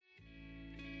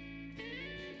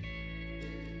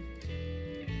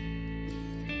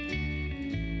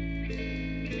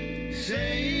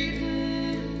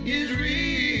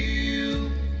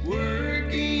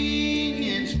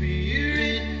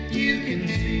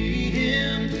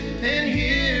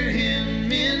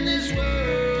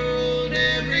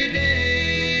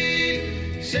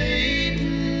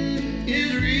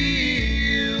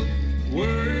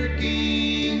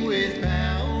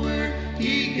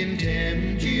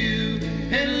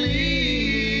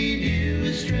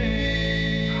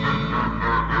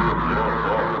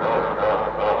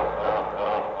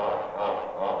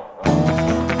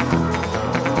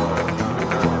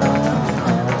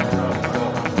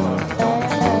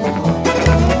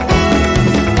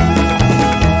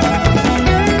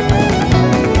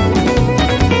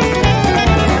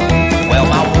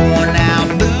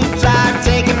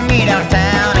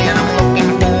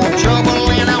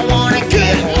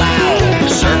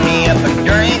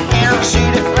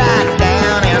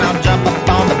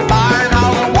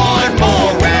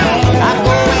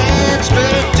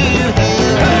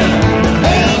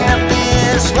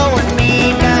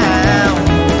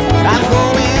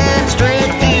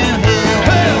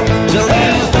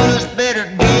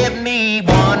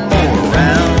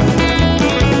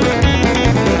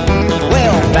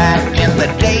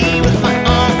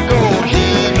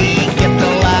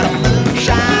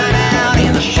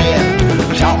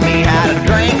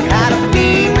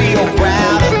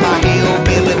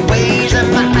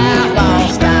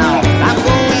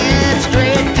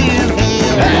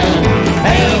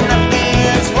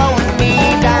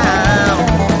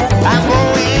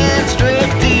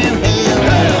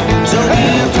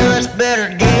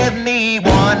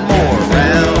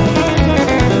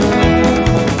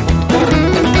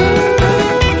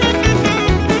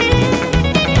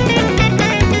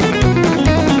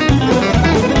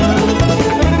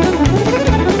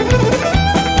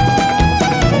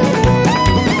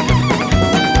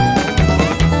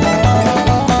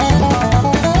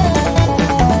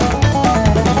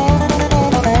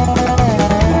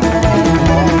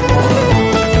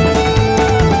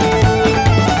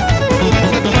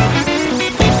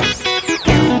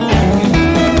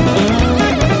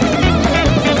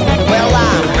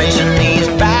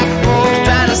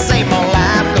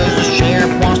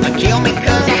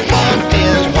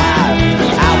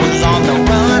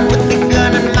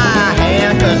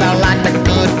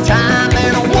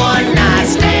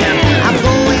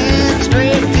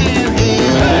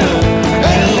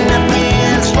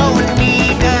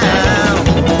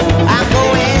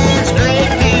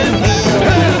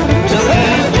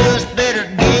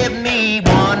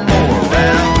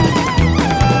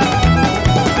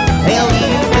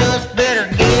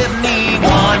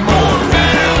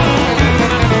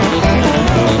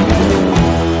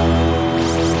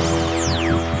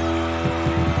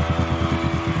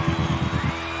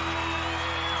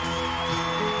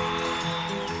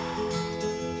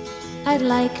I'd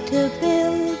like to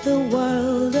build the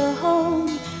world a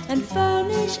home and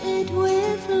furnish it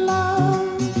with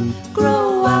love.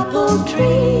 Grow apple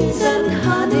trees and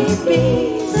honey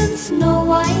bees and snow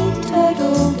white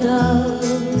turtle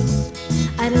doves.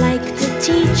 I'd like to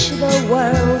teach the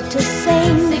world to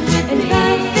sing in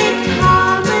perfect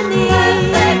harmony. I'd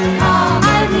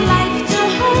like to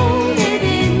hold it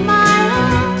in my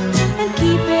arms and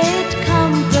keep it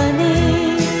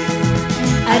company.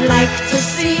 I'd like to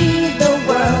see the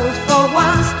world for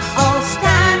once all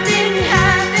standing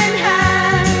hand in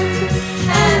hand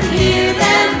and hear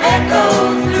them echo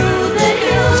through the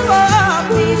hills for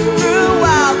peace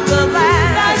throughout the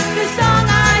land. That's the song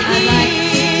I hear.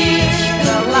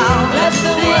 Let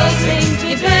the world sing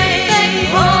today.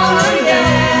 Oh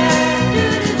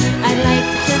yeah. I'd like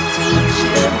to teach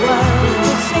the world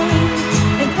to sing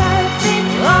in perfect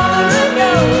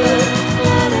harmony.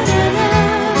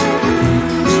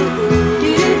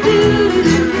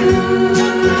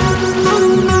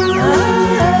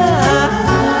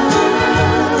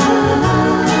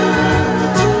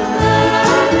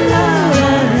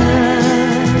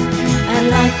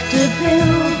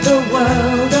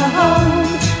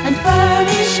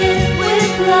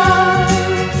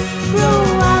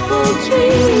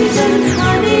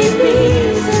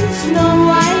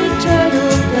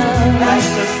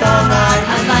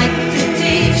 I'd like to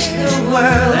teach the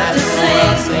world to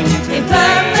sing in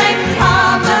perfect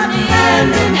harmony,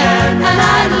 hand in hand. And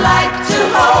I'd like to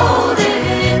hold it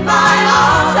in my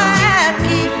arms and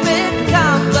keep it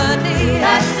company.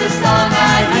 That's the song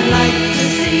I'd like to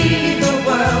see the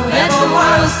world, let the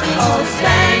world sing, all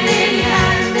standing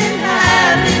hand in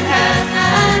hand,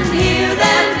 and hear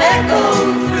them echo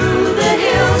through the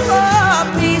hills for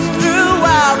peace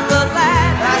throughout the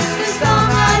land. That's the song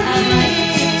I'd like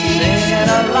to teach it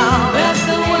along. Let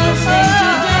the world sing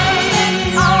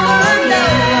today. Oh no,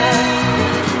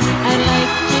 I'd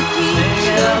like to teach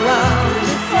the world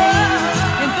to sing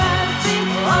in perfect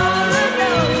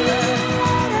harmony.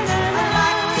 I'd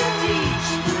like to teach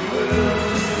the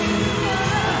world to sing.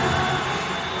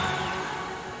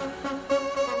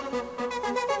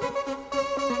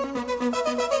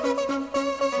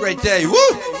 Great day,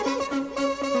 woo!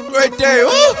 Great day,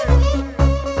 woo!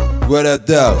 What up,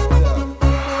 though?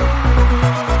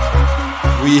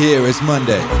 We We here, it's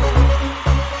Monday.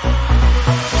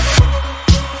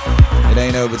 It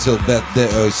ain't over till Beth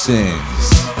Ditto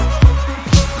sings.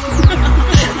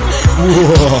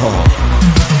 Whoa.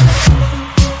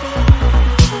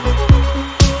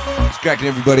 It's cracking,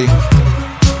 everybody.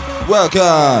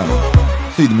 Welcome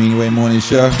to the Meaningwave Morning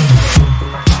Show.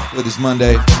 With this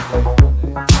Monday,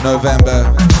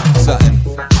 November something.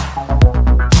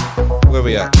 Where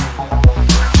we at?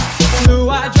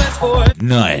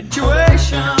 9.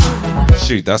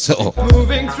 Shoot, that's all.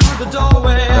 Moving through the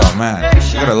doorway. Oh man, we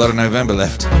got a lot of November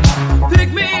left.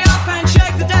 Pick me up and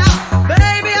check the doubt.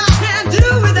 Baby, I can't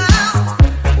do without.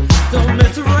 Don't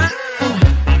mess around.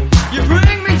 You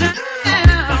bring me down.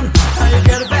 How you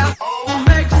get about?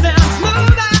 Make sound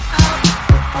smooth out.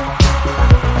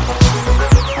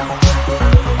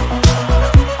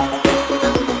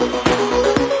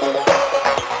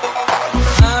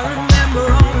 I remember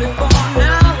only for an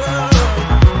hour.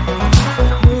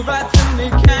 Move right through me,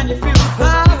 can you feel the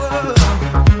power?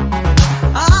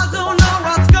 I don't know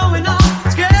what's going on.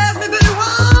 Scares me, but it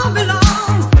won't be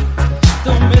long.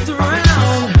 Don't mess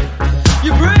around.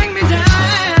 You bring me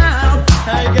down.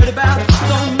 How you get about?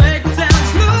 Don't make it sound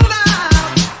smooth out.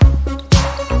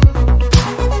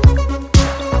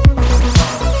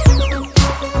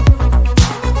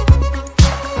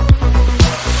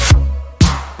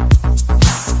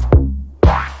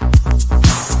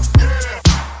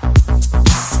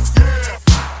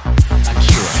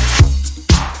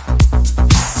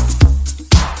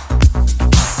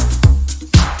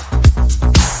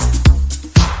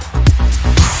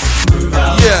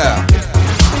 Yeah.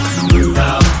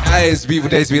 Hey, it's a beautiful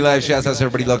day to be live. Shouts out to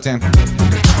everybody locked in.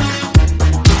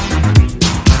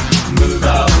 Move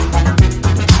out.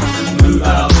 Move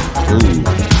out. Ooh.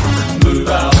 Move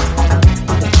out.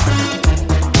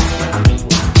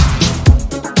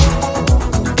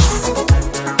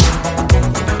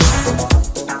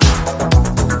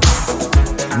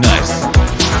 Nice.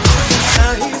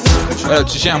 What up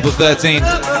to Shamble 13?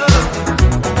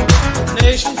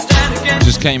 Nation stand against.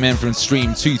 Just came in from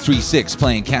stream 236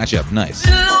 playing catch up. Nice.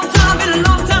 Been a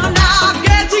long time now. I'll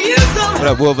get to you someday. What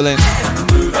up, Wolverine?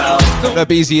 Move out. What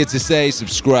up, easier to say?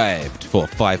 Subscribed for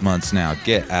 5 months now.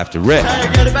 Get after it. How you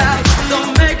get about?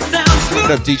 Don't make it sound smooth.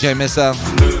 What up, DJ Missile?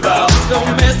 Move out.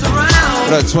 Don't mess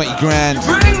around. What up, 20 grand?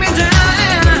 Bring me down.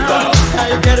 How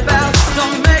you get about?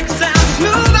 Don't make it sound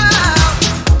smooth out.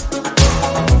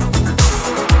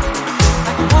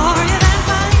 Like a warrior that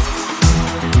fights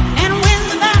and wins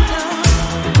the battle.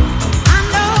 I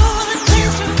know the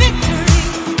taste of victory.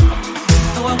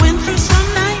 Though I went through some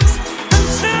nights and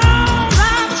through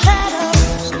my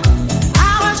shadows, I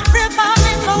was crippled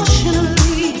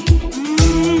emotionally.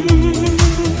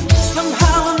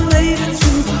 Somehow I made it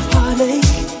through the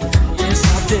heartache. Yes,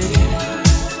 I did.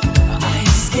 I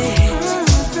ain't scared.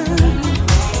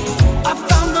 I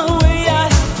found my way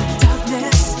out of the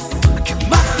darkness. I kept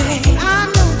my faith. I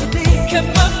know you did. Kept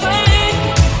my faith.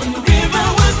 When the river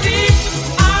was deep,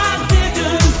 I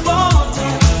didn't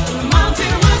falter. When the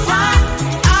mountain was high,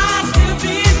 I still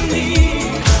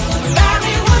believed. The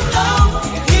valley was low,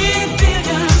 it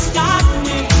didn't stop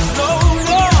me. No,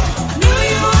 no. I knew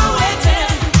you were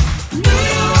waiting. Knew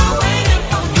you were waiting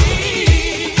for me.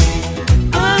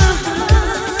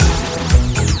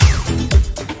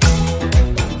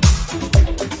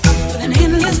 With an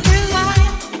endless desire,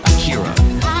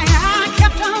 I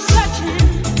kept on searching.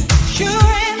 Sure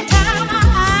in time my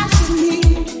eyes would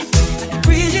meet. Like the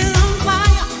bridge is on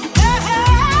fire, the hell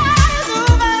is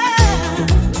over.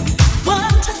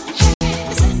 One touch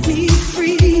has set me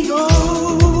free. Oh,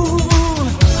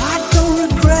 I don't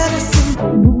regret a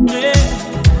single minute.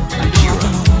 I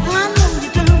know you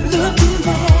don't. Looking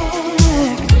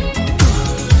back,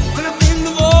 could have been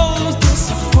the most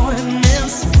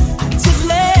disappointments. I just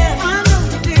left. I know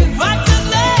you did. I just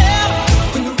left.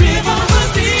 When the river was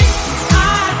deep, I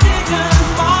didn't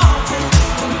falter.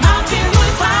 When the mountain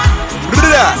was high,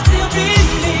 I still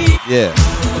believed. Yeah.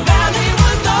 The valley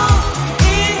was low,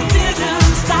 it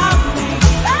didn't stop me.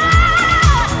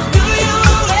 Knew you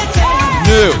were waiting.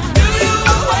 New. Knew you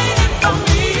were waiting for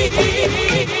me.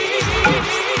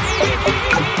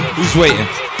 Who's waiting?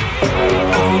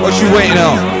 What you waiting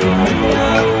on?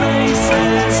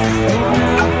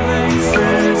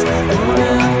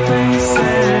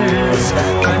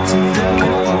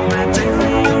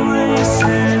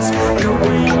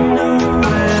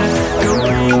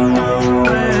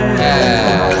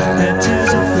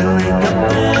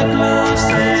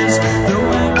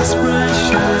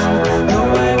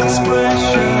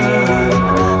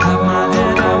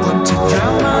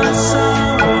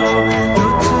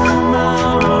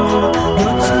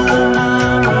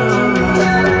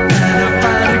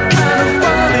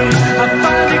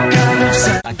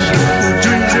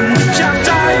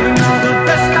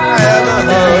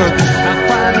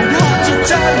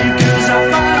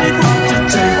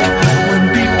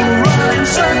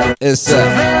 It's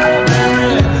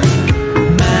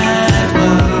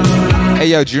Hey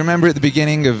yo, do you remember at the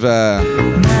beginning of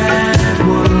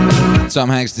Tom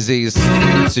Hanks' disease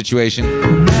situation?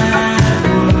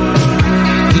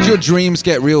 Did your dreams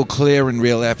get real clear and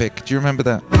real epic? Do you remember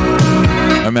that?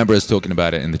 I remember us talking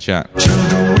about it in the chat.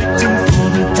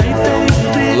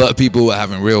 A lot of people were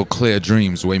having real clear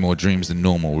dreams, way more dreams than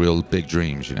normal, real big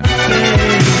dreams, you know.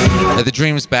 Are the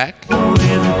dreams back? Are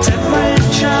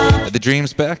the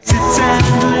dreams back?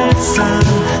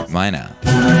 Mine are.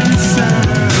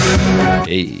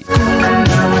 Hey.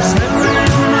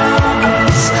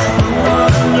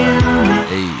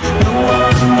 Hey.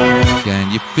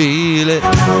 Can you feel it?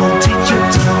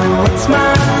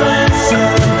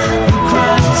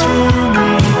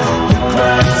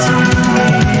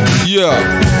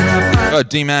 Yeah. Oh,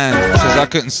 D-Man says I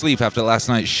couldn't sleep after last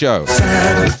night's show.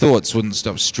 The thoughts wouldn't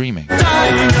stop streaming.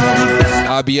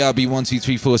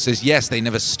 RBRB1234 says yes, they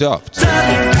never stopped.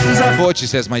 Fortune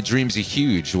says my dreams are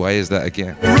huge. Why is that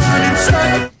again?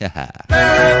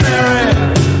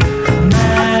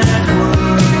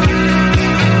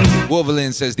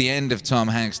 Wolverine says the end of Tom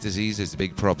Hanks' disease is a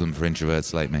big problem for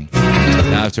introverts like me.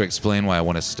 Now I have to explain why I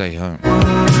want to stay home.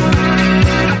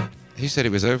 Who said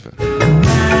it was over?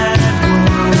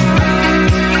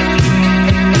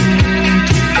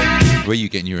 Where are you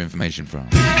getting your information from?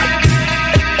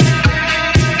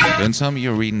 Don't tell me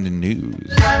you're reading the news.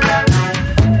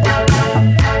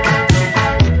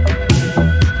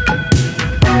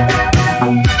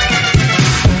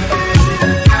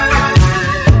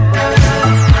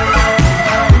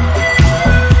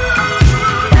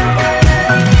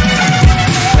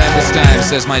 Time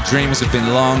says my dreams have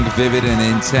been long, vivid, and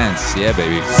intense. Yeah,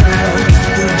 baby.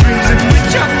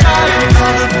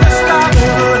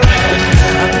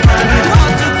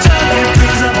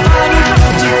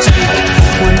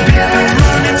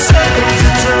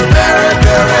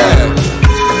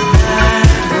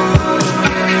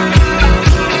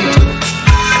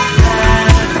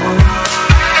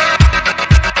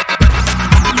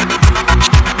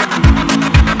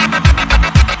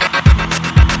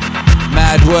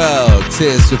 World,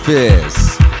 Tears for Fears,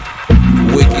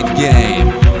 Wicked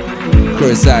Game,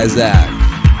 Chris Isaac.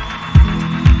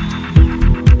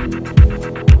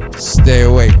 Stay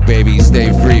awake, baby,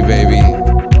 stay free, baby.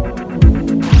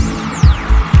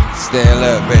 Stay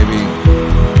alert, baby.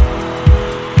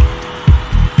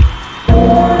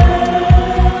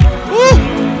 Woo!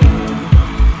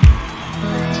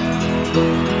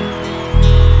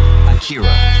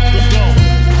 Akira.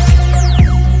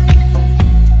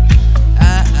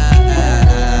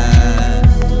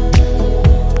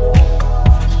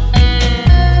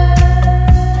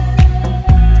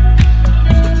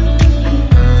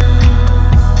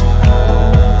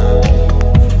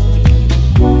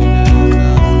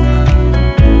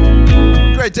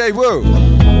 Day, whoa!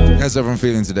 How's everyone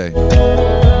feeling today?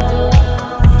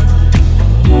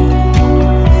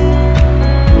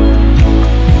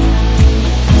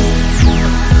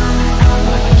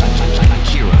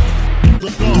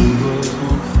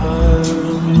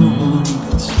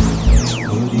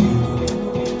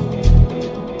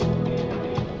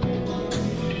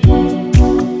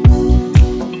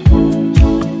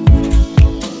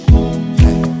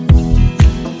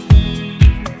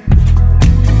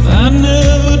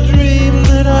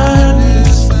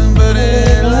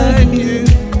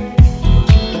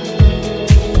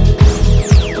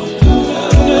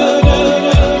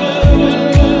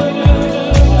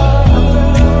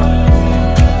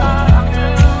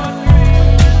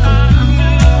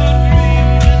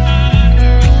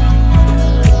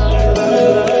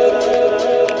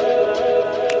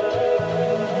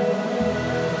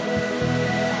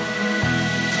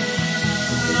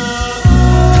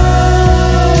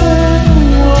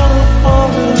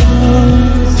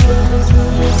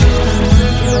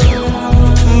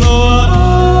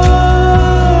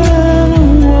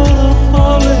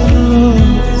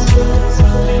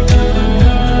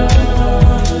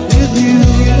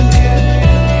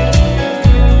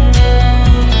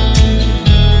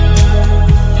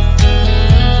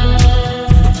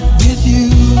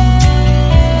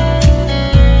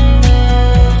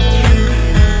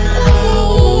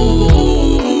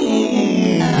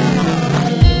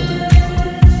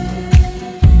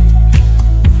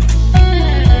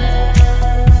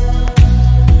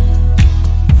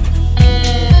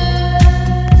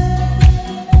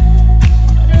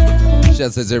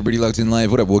 Shout says everybody locked in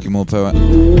live. What up, Walking More Poet?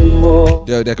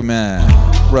 Yo, Decker Man.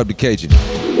 Rob the Cajun.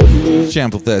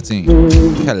 Chample 13.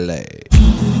 Calais.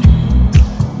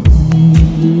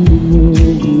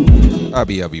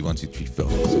 RB123 Phil.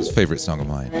 It's his favorite song of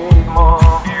mine.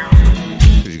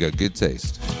 Because you got good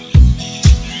taste.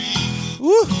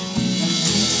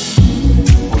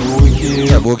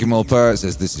 Walking More Pirate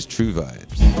says this is True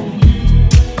Vibes.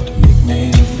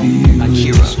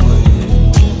 Akira.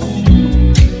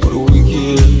 What a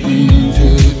wicked thing to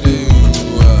do.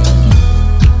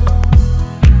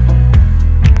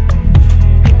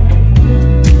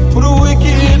 What a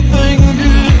wicked thing to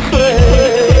say.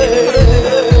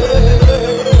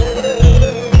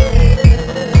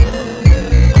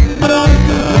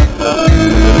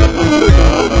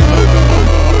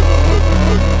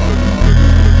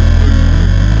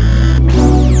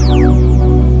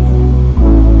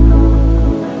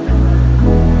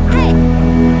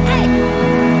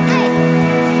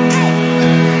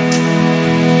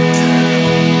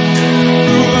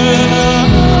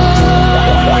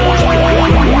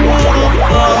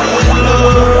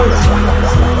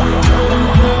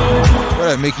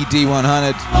 Mickey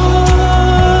D100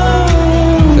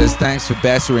 says thanks for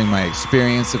bettering my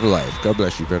experience of life. God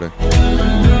bless you, brother.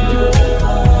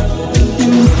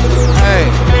 Hey.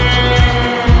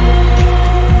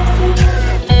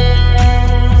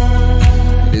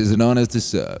 It is an honor to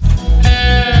serve.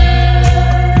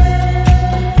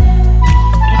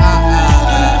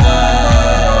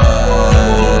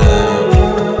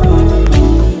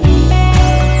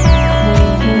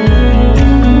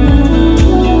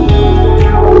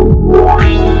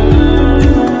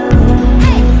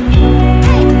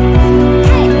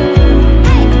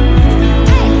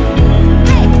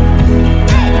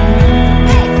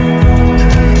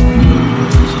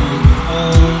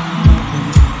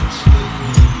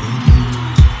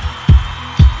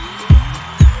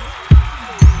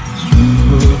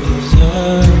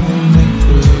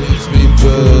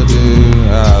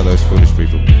 Those foolish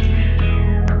people.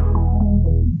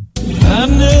 I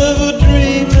never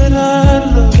dreamed that I'd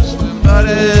love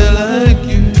somebody like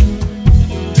you.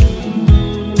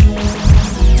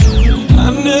 I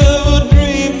never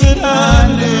dreamed that I'd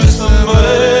love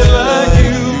somebody like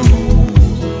you.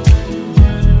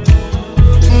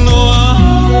 No, I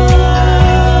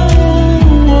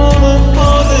wanna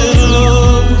fall in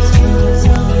love.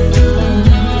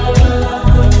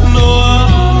 No,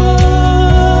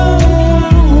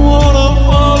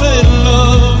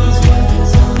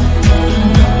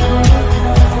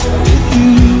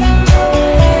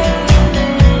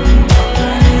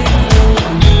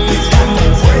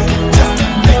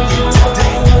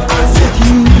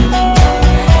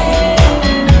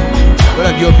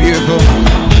 you're beautiful.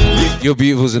 You're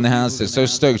beautiful's in the house. They're so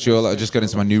stoked you all. I just got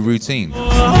into my new routine.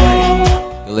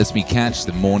 It lets me catch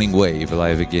the morning wave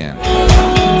alive again.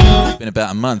 It's been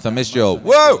about a month. I missed you all.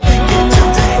 Whoa!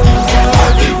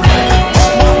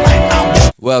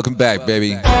 Welcome back,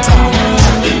 baby.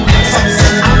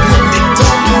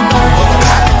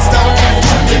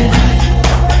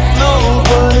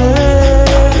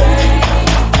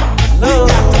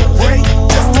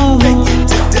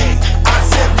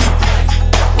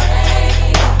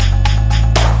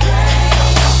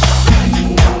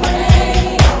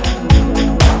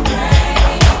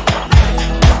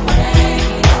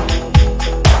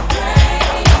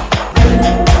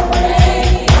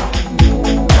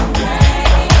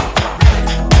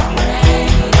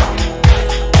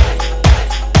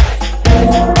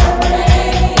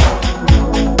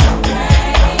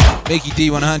 Mickey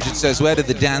D100 says, where did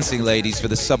the dancing ladies for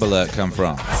the sub alert come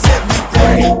from?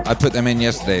 I put them in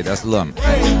yesterday, that's Lum.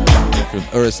 From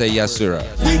Urusei Yasura.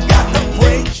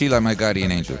 She like my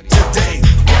guardian angel.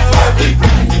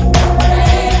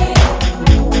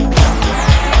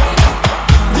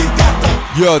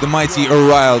 Yo, the mighty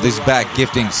O'Reilly is back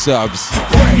gifting subs.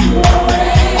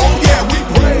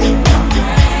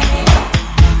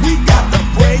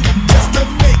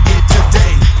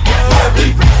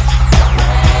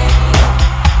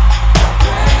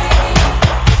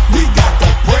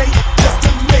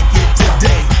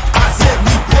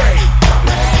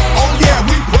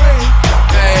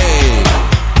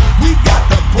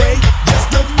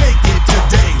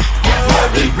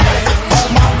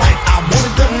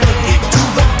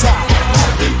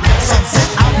 Some said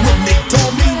I would, they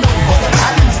told me no, but I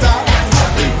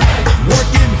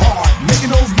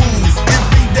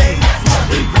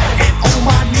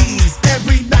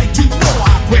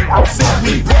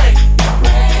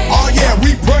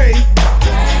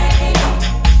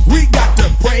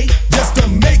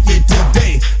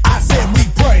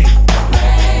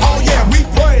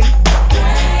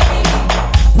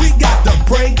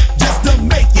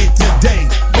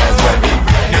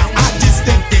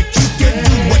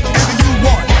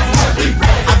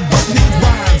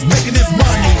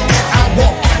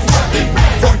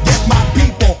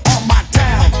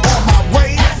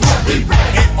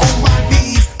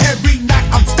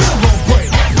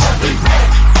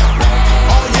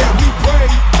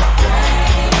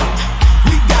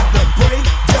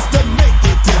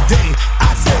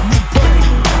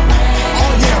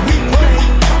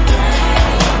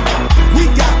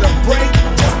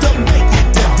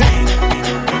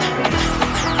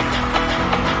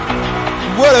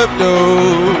do.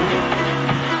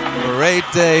 Great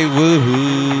day,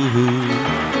 woohoo.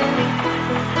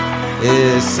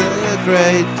 It's a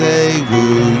great day,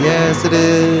 woo, yes it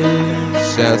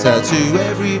is. Shout out to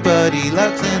everybody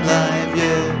locked in live,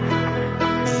 yeah.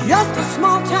 Just a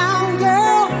small town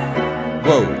girl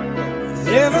Whoa.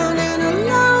 living in a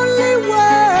lonely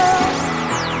world.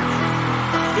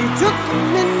 He took the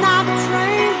midnight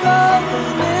train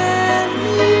going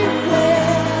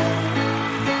anywhere.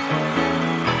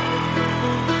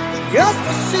 Just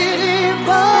a city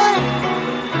boy,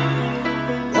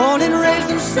 born and raised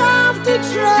in South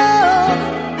Detroit.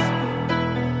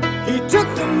 He took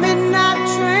the midnight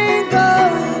train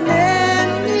going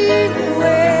anywhere.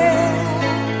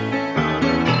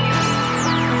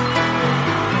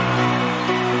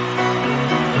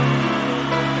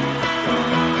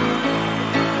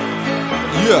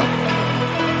 Yeah.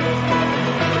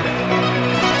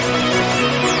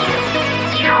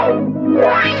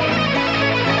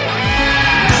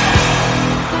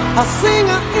 A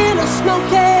singer in a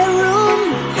smoky room.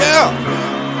 Yeah.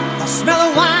 The smell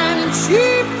of wine and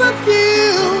cheap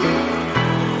perfume.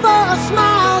 For a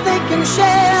smile they can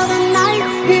share the night.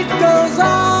 It goes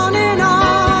on and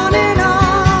on and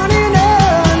on and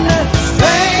on.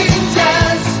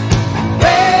 Strangers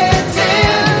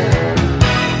waiting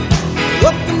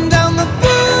up and down the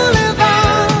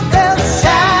boulevard. Their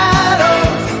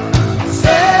shadows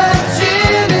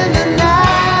searching in the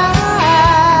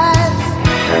night.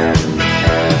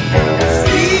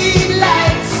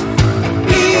 Streetlights,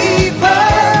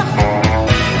 people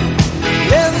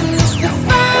living just to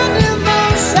find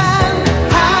emotion,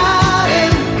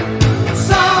 hiding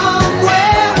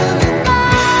somewhere in the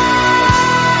night.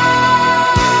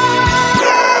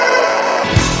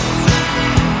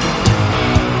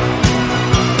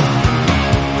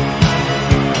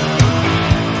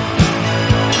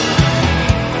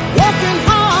 Working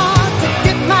hard to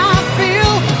get my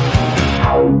fill.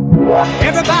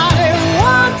 Everybody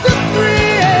wants a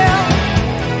thrill,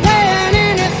 paying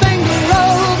anything to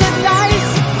roll the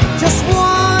dice just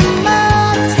one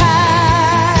more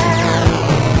time.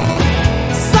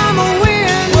 Some will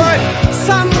win,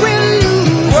 some will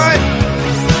lose.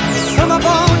 Some are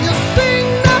born to sing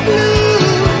the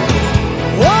blues.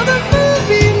 Oh, the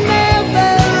movie never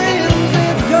ends.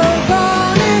 It goes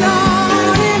on and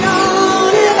on and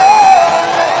on and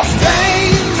on.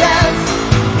 Strangers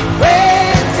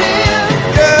waiting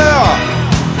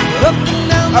Yeah. up and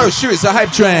down Oh, shoot, it's a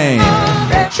hype train.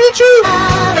 the Choo choo.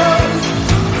 shadows,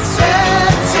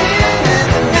 searching in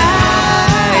the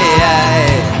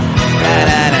night.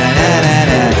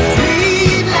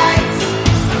 Streetlights,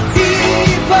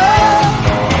 people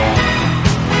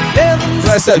living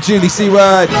Bless up, Julie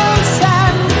Seaward.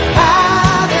 motion,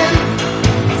 hiding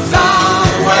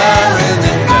somewhere in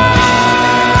the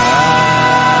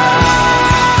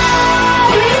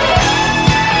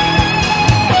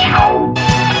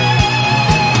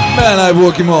Man, I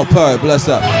walking more poet. Bless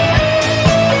up.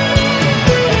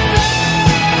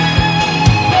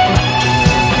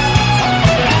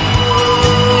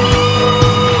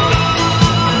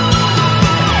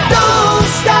 Don't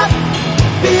stop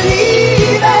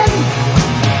believing.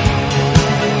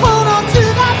 Hold on to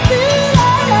that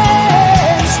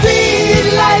feeling.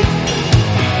 Streetlight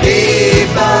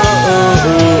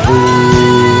people.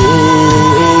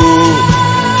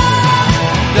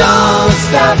 Don't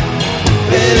stop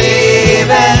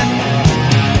believing.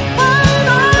 Hold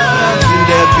on to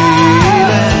that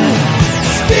feeling.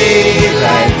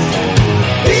 Streetlight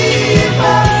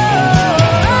people.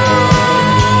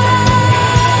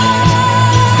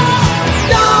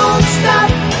 Don't stop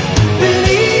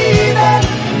believing.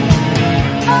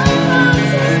 Hold on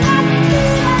to that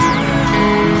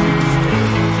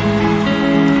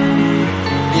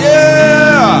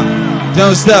Yeah.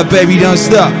 Don't stop, baby. Don't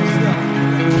stop.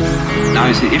 Now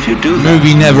you see, if you do that,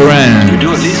 Movie never ends. you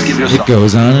do at least give yourself, It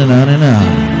goes on and on and on.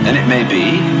 then it may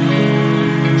be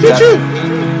Choo that choo.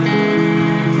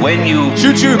 when you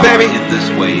Choo choo, are baby. in this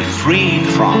way freed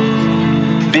from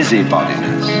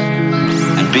busybodiness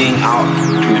and being out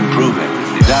to improve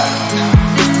everything, that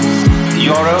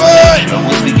your own nature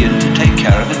will begin to take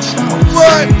care of itself.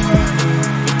 What?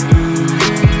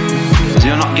 So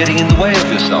you're not getting in the way of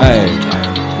yourself all the time.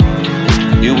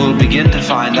 You will begin to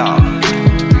find out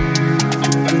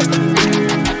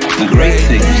the great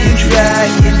things that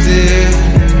you do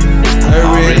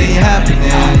are really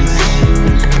happening.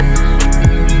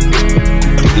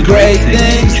 The great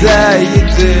things that you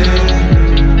do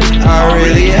are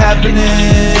really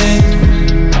happening.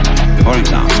 For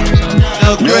example,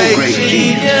 No great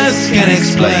genius can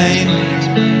explain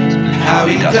how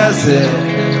he does it.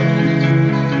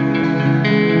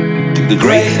 The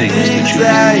great things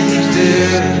that you do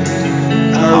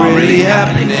are really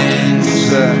happening.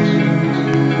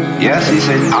 Yes, he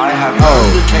said, I have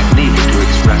learned a technique to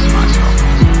express myself.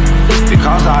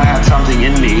 Because I had something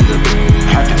in me that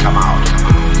had to come out.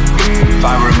 If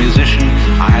I were a musician,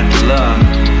 I had to learn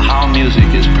how music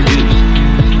is produced.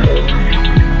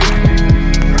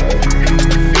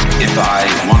 If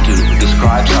I want to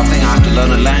describe something, I have to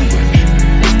learn a language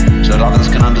so that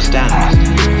others can understand it.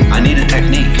 I need a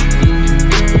technique.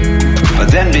 But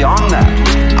then beyond that,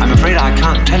 I'm afraid I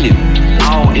can't tell you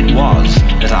how it was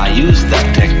that I used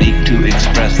that technique to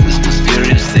express this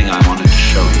mysterious thing I wanted to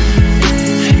show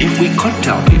you. If we could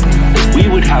tell people, we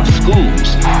would have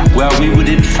schools where we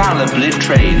would infallibly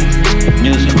train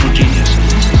musical geniuses,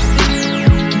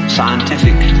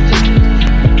 scientific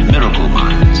miracle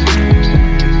minds.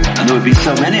 And there would be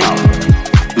so many of them,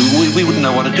 we wouldn't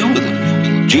know what to do with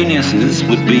them. Geniuses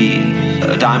would be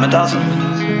a dime a dozen.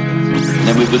 And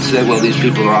then we would say, well, these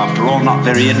people are after all not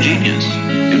very ingenious.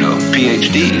 You know,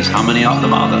 PhDs, how many of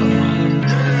them are there?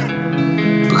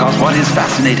 Because what is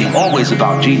fascinating always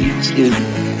about genius is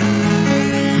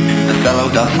the fellow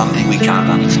does something we can't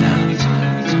understand.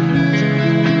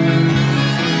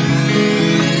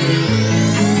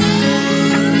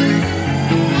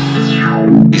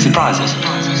 He surprises us.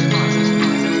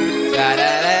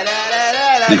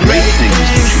 The great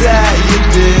things that you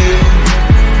do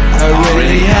are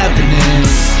really happening.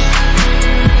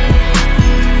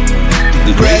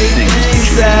 The great things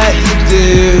that you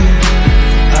do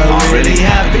are really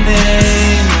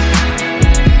happening.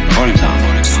 For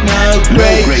example, no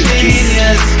great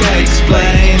genius can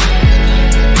explain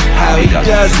how he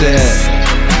does it.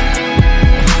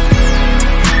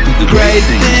 The great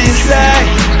things that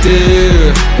you do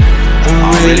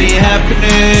are really happening.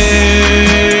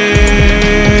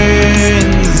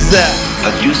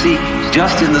 But you see,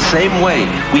 just in the same way,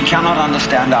 we cannot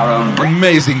understand our own brain.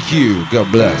 Amazing cue.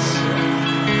 God bless.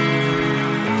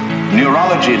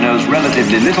 Neurology knows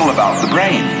relatively little about the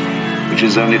brain, which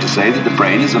is only to say that the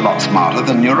brain is a lot smarter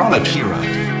than neurology.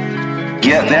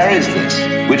 Yet there is this,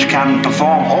 which can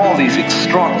perform all these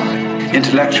extraordinary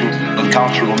intellectual and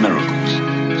cultural miracles.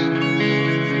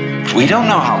 We don't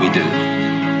know how we do,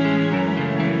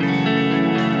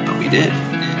 but we did.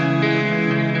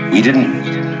 We didn't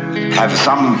have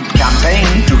some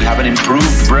campaign to have an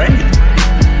improved brain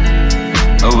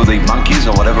over the monkeys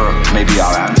or whatever may be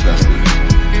our ancestors.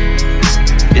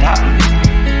 It happened.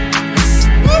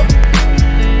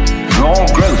 And all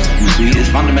growth, you see, is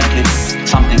fundamentally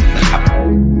something that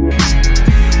happened.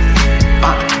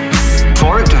 But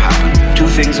for it to happen, two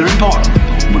things are important.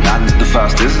 And the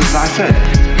first is, as I said,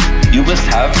 you must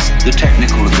have the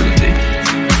technical ability.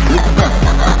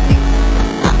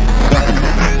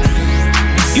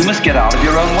 You must get out of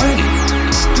your own way.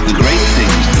 The great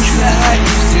things that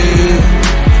you do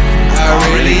are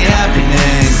really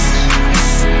happening.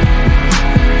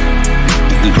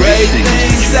 The great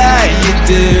things that you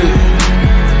do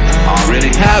are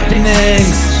really happening.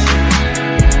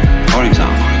 For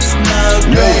example,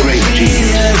 no great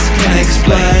genius can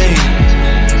explain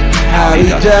how he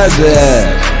does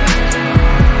it.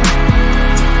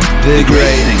 The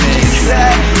great things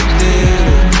that you do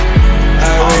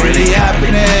are really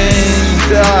happening.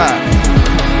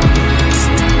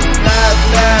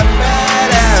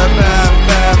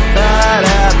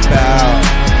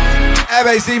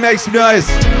 FAC, make some noise.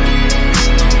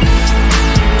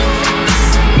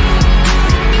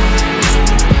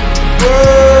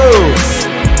 Whoa!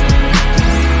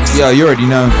 Yo, you already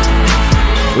know.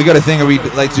 We got a thing that we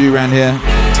like to do around here.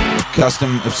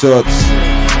 Custom of sorts.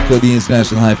 Called the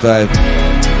International High Five.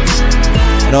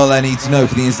 And all I need to know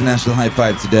for the International High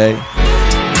Five today,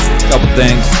 couple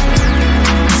things.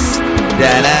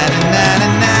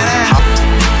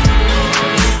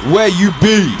 Where you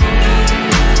be?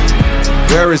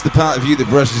 Where is the part of you that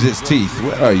brushes its teeth?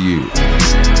 Where are you?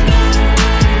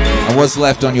 And what's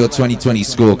left on your 2020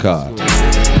 scorecard?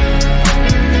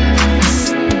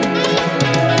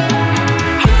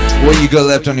 What you got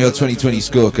left on your 2020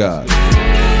 scorecard?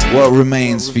 What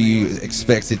remains for you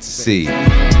expected to see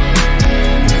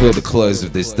before the close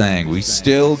of this thing? We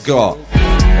still got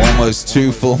almost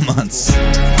 2 full months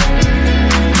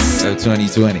of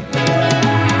 2020.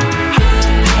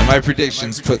 And my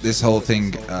predictions put this whole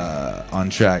thing on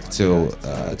track to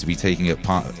be taking up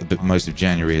most of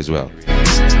January as well.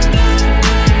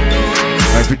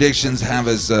 My predictions have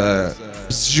us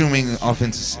zooming off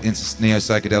into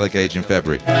neo-psychedelic age in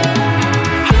February.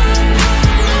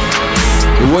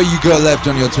 But what you got left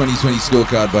on your 2020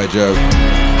 scorecard by Joe?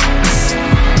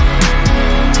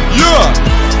 Yeah!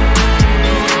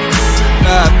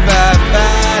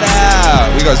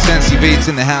 out. We got Sensi Beats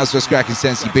in the house. What's cracking,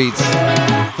 Sensi Beats?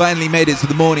 Finally made it to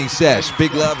the morning sesh.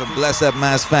 Big love and bless up,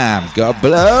 Mass fam. God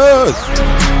bless.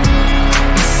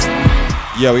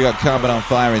 Yeah, we got Carbon on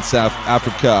Fire in South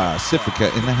Africa.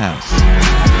 Sifrika in the house.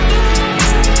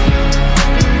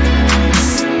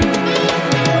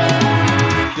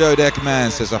 Joe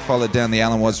Deckerman says, I followed down the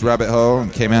Alan Watts rabbit hole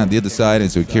and came out the other side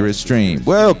into Akira's stream.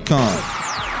 Welcome.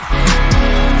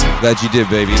 Glad you did,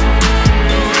 baby.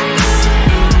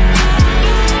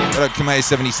 What up,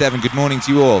 Kamei77? Good morning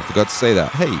to you all. Forgot to say that.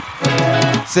 Hey.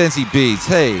 Sensi Beats.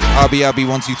 Hey.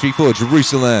 RB1234.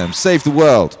 Jerusalem. Save the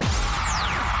world.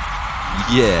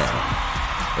 Yeah.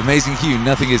 Amazing Hugh.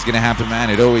 Nothing is going to happen, man.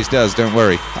 It always does. Don't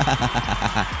worry.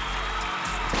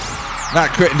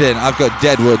 Matt Crittenden. I've got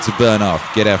dead wood to burn off.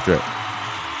 Get after it.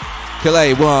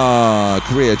 Calais 1.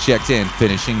 Korea checked in.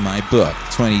 Finishing my book.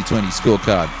 2020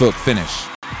 scorecard. Book finish.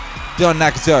 Don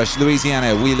Nakatosh,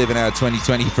 Louisiana, we live in our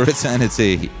 2020 for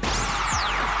eternity.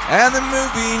 And the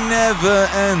movie never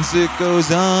ends, it goes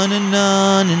on and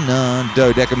on and on.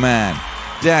 Dodeca Man.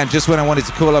 Dan, just when I wanted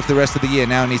to call off the rest of the year,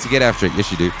 now I need to get after it. Yes,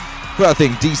 you do.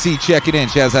 Crothing, DC, check it in.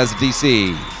 Chaz has a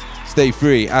DC. Stay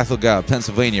free, Athelgard,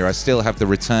 Pennsylvania. I still have the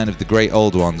return of the great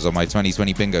old ones on my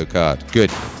 2020 bingo card.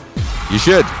 Good. You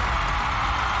should.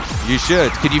 You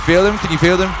should. Can you feel them? Can you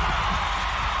feel them?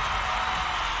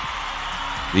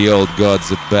 The old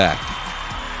gods are back.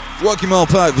 Walkie-Mall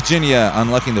Park, Virginia.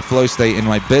 Unlocking the flow state in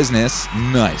my business.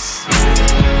 Nice.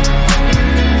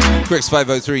 Crix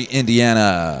 503,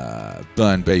 Indiana.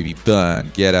 Burn, baby,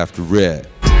 burn. Get after it.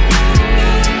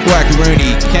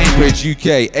 Quackaroony, Cambridge,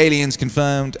 UK. Aliens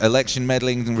confirmed. Election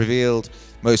meddling revealed.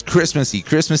 Most Christmassy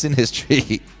Christmas in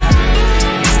history.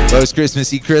 Most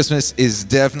Christmassy Christmas is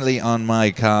definitely on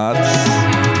my cards.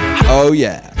 Oh,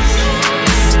 yeah.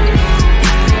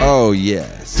 Oh,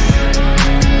 yes.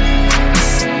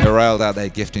 Herald out there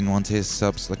gifting one tier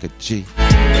subs like a G.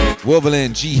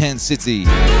 Wolverine, G-Hen City.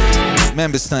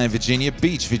 Members Time, Virginia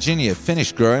Beach, Virginia.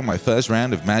 Finished growing my first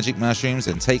round of magic mushrooms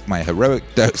and take my heroic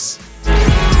dose.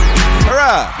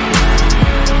 Hurrah!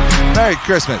 Merry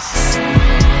Christmas.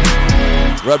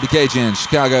 Rob the Cajun,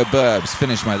 Chicago Burbs.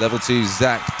 Finished my level 2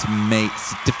 Zac Mate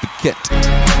certificate.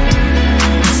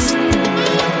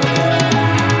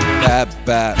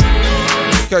 Bab.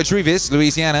 Coach Revis,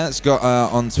 Louisiana, has got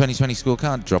on 2020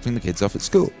 scorecard, dropping the kids off at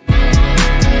school.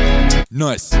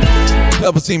 Nice.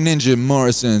 Purple Team Ninja,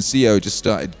 Morrison, CO just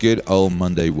started good old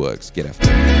Monday works. Get after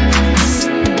it.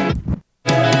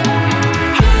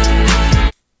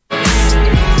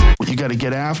 You got to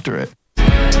get after it.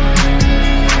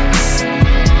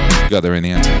 Got there in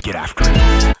the end. Get after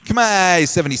it. Come on,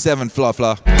 77,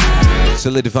 Fla.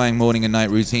 Solidifying morning and night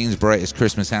routines, brightest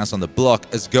Christmas house on the block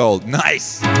as gold.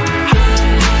 Nice.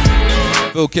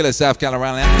 Full Killer, South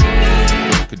Carolina.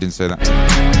 Didn't say that.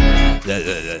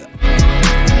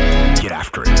 Get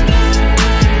after it.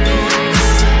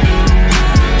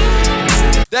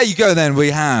 There you go then,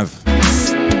 we have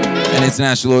an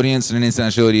international audience, and an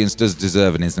international audience does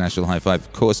deserve an international high five.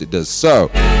 Of course it does. So,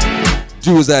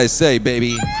 do as I say,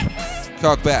 baby.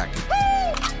 Cock back.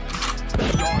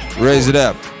 Raise it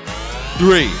up.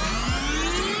 3,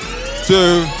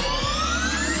 2,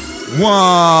 1.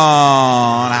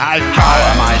 How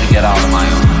am I to get out of my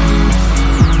own?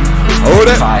 Hold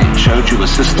it. If I showed you a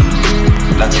system,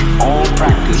 let's all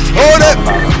practice. Hold it.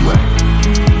 Our own way.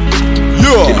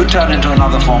 Yeah. It would turn into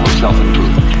another form of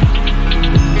self-improvement.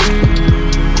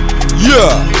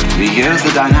 Yeah. See, here's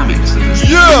the dynamics of this.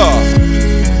 Yeah.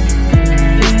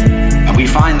 And we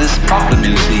find this problem,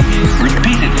 you see,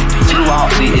 repeatedly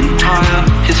throughout the entire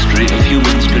history of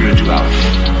human spirituality.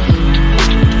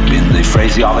 In the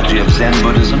phraseology of Zen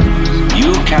Buddhism,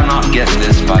 you cannot get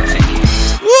this by thinking.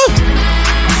 Woo.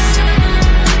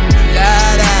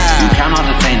 You cannot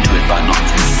attain to it by not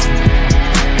thinking.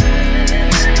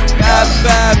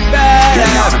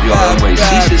 Getting out of your own way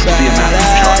ceases to be a matter of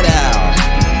choice.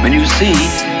 When you see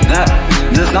that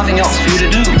there's nothing else for you to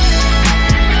do.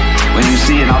 When you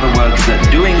see, in other words, that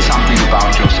doing something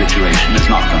about your situation is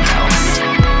not going to help you.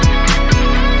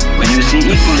 When you see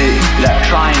equally that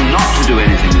trying not to do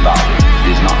anything about it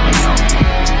is not going to help you.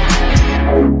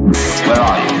 Where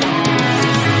are you?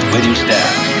 Where do you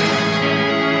stand?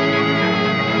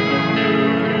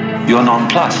 You're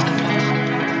nonplussed.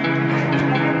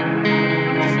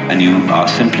 And you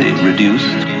are simply reduced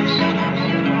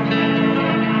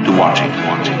to watching.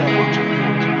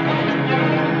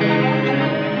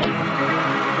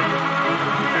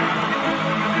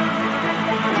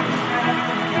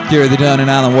 Kira the Dunn and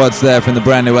Alan Watts there from the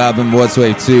brand new album Watts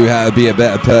Wave 2, How to Be a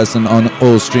Better Person, on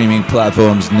all streaming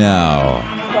platforms now.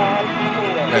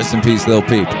 Rest in peace, little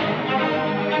peep.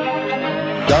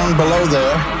 Down below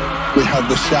there, we have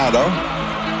the shadow,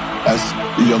 as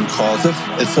Jung calls it.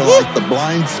 It's sort of like the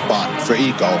blind spot for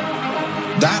ego.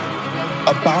 That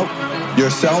about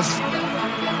yourself,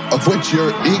 of which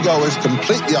your ego is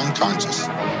completely unconscious,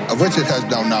 of which it has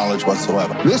no knowledge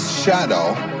whatsoever. This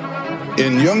shadow,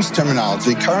 in Jung's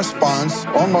terminology, corresponds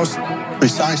almost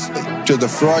precisely to the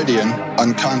Freudian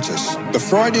unconscious. The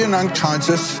Freudian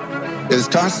unconscious is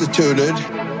constituted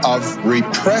of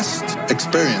repressed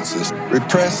experiences,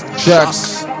 repressed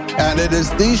shocks. And it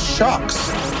is these shocks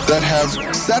that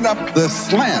have set up the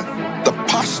slant, the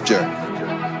posture,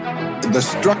 the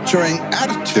structuring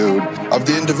attitude of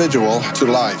the individual to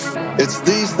life. It's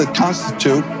these that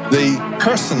constitute the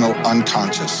personal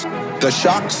unconscious. The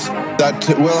shocks that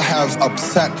will have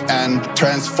upset and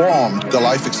transformed the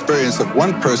life experience of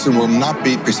one person will not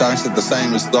be precisely the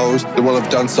same as those that will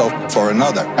have done so for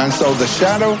another. And so the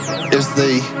shadow is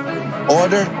the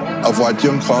order of what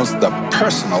Jung calls the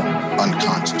personal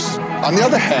unconscious. On the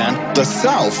other hand, the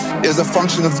self is a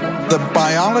function of the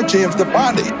biology of the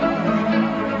body.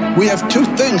 We have two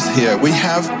things here. We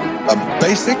have a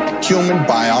basic human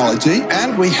biology,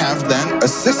 and we have then a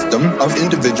system of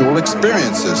individual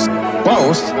experiences,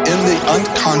 both in the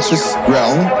unconscious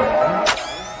realm.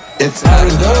 It's out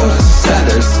of those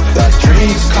centers that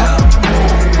dreams come,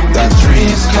 that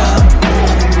dreams come,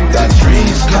 that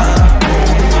dreams come.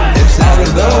 It's out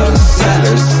of those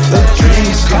centers that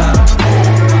dreams come,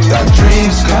 that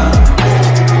dreams come,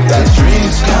 that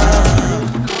dreams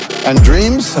come. And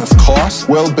dreams, of course,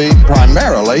 will be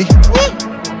primarily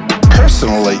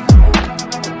personally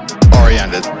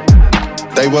oriented.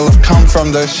 They will have come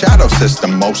from the shadow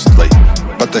system mostly,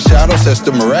 but the shadow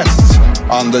system rests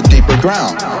on the deeper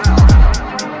ground.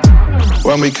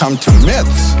 When we come to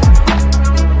myths,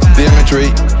 the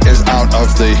imagery is out of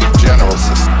the general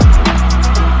system.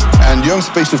 And Jung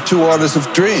speaks of two orders of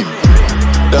dream.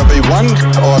 There'll be one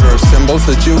order of symbols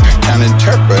that you can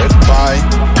interpret by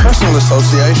personal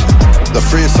association, the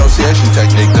free association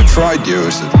technique that Freud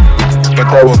uses.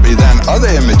 But there will be then other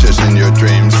images in your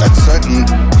dreams at certain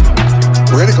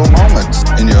critical moments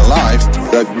in your life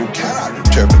that you cannot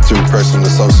interpret through personal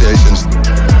associations.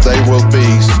 They will be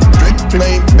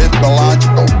strictly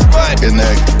mythological in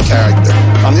their character.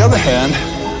 On the other hand,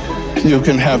 you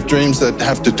can have dreams that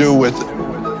have to do with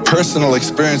personal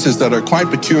experiences that are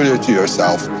quite peculiar to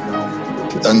yourself.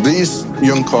 And these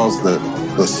Jung calls the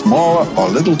smaller or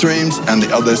little dreams, and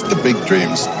the others the big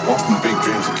dreams. Often big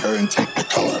dreams occur in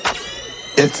technicolor.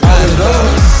 It's out of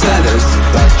those centers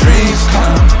that dreams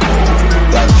come,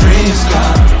 that dreams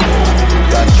come,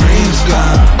 that dreams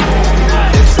come.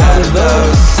 It's out of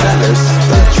those centers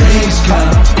that dreams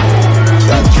come,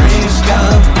 that dreams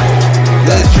come,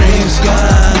 that dreams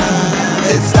come.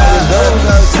 It's out of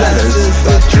those centers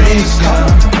that dreams come,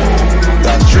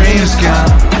 that dreams come,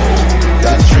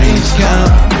 that dreams come.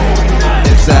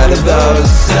 It's out of those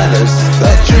centers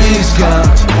that dreams come,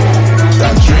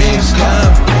 that dreams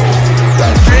come,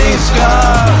 that dreams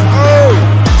come. Oh!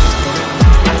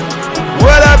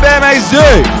 What up, MAZ?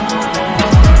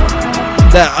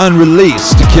 That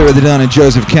unreleased Akira the Don and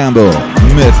Joseph Campbell,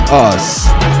 Myth Us,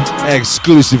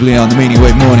 exclusively on the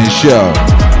Meaningwave Morning Show.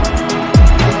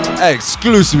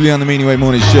 Exclusively on the Meaningwave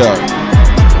Morning Show.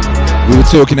 We were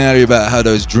talking earlier about how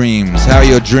those dreams, how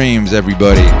your dreams,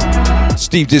 everybody.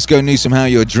 Steve Disco Newsom, how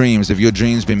your dreams, have your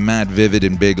dreams been mad, vivid,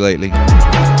 and big lately?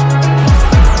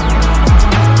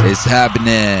 It's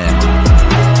happening.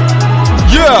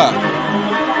 Yeah!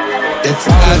 It's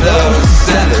out of those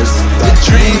centers that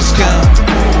dreams come,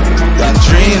 that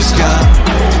dreams come,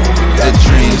 that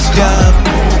dreams come.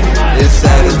 It's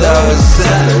out of those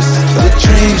centers that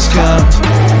dreams come,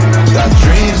 that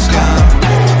dreams come,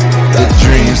 that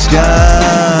dreams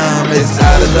come. It's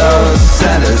out of those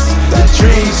centers that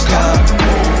dreams come,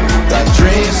 that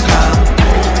dreams come,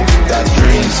 that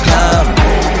dreams come.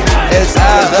 It's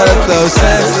out of those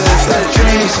centers that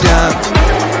dreams come,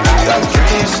 that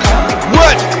dreams come.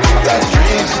 What? That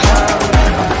dreams come.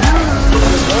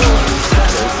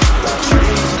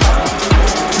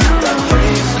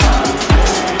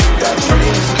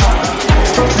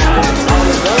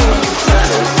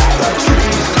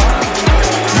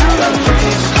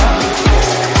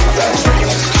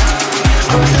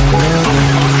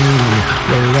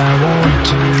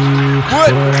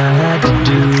 What I had to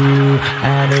do, I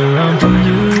had to run from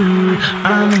you.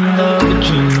 I'm in love with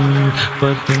you,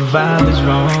 but the vibe is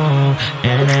wrong,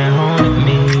 and it haunted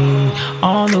me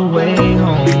all the way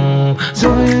home. So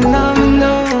you never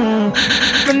know,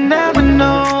 but never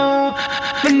know,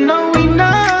 but no we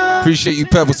know. Appreciate you,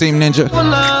 Purple Team Ninja. For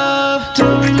love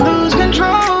till we lose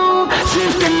control.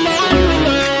 Systematic,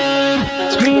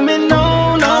 screaming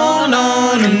no, no,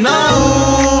 no, no,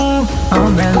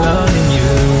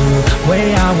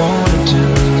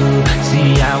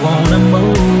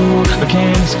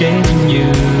 escaping you.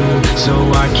 So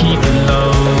I keep it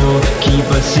low, keep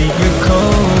a secret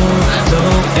code, so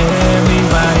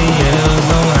everybody else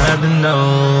don't have to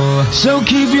know. So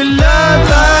keep your love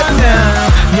locked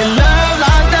down, your love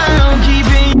locked down,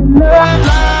 keeping your love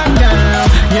locked down,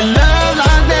 your love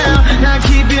locked down. Now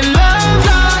keep your love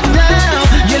locked down,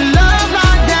 your love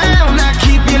locked down. Now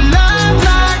keep your love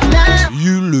locked down.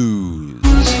 You lose.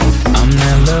 I'm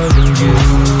not loving you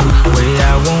way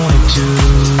I wanted to.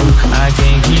 I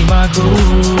can't keep my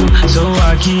cool, so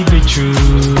I keep it true.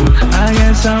 I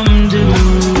got something to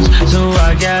lose, so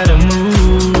I gotta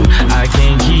move. I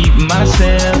can't keep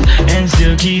myself and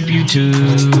still keep you too.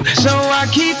 So I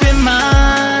keep in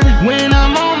mind when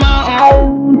I'm on my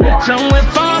own, somewhere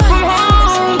far from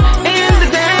home, in the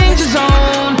danger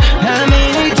zone. How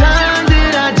many times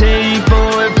did I take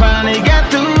for it finally got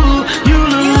through? You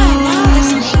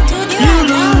lose, you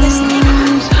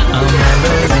lose. I'm not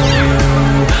loving you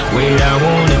way I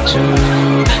wanted to.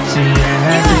 See, I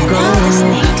had to go.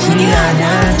 See, I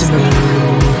had to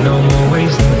move. No more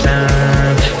wasting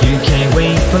time. You can't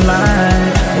wait for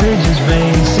life. We're just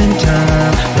wasting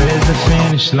time. Where's the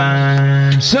finish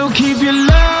line? So keep your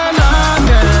love locked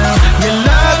down. Your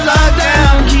love locked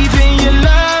down. Keeping your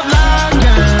love locked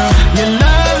down. Your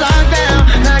love locked down.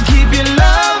 Now keep your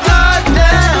love locked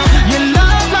down. Your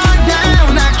love locked down.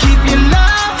 Now keep your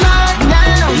love locked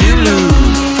down. You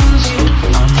lose.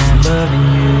 I'm not loving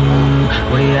you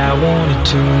way I wanted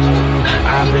to.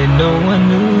 I bet no one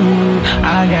knew.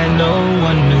 I got no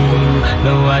one new.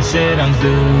 No, I said I'm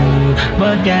through,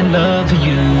 but got love for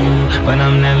you. But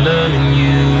I'm not loving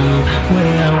you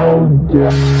way I wanted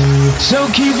to. So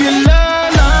keep your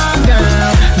love locked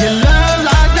down. Your love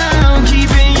locked down.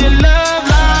 Keeping your love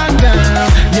locked down.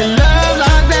 Your love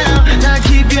locked down. Now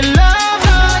keep your love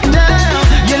locked down.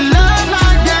 Your love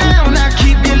locked down. Now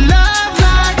keep your love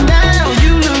locked down.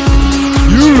 You lose.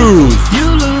 You lose.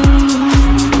 You lose.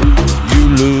 You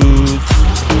lose.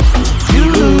 You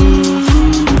lose.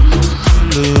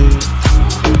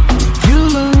 You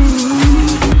lose.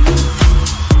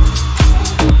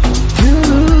 You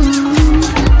lose.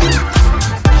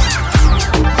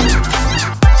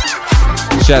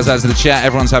 Shouts out to the chat.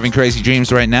 Everyone's having crazy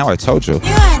dreams right now. I told you. You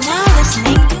are now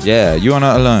listening to Yeah, you are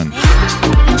not alone.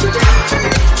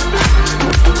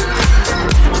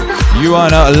 You are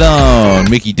not alone,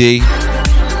 Mickey D.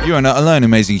 You are not alone,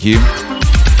 Amazing Hugh.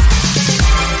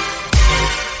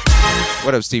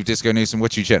 What up, Steve Disco Newsom?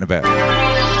 What you chatting about?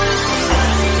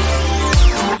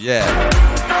 Yeah.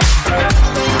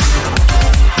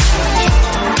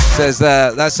 Says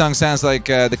that song sounds like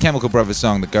the Chemical Brothers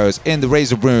song that goes in the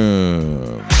razor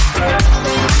room.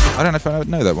 I don't know if I would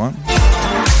know that one.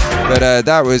 But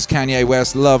that was Kanye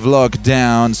West, Love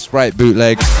Lockdown, Sprite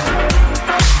bootleg.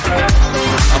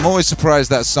 I'm always surprised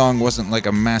that song wasn't like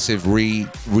a massive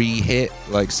re-hit,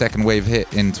 like second wave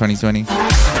hit in 2020.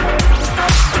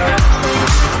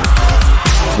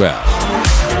 Well.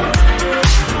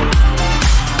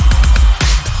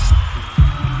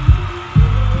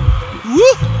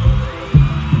 Woo!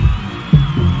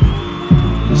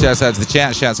 Shouts out to the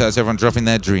chat, shouts out to everyone dropping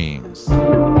their dreams.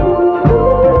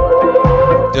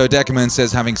 Joe Deckerman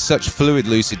says, having such fluid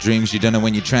lucid dreams, you don't know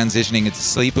when you're transitioning into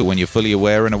sleep or when you're fully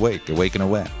aware and awake and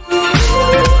aware.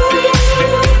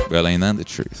 Well, ain't that the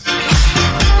truth?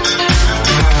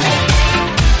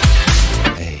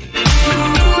 Hey.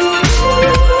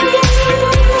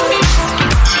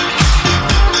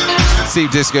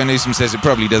 Steve Disco Newsom says it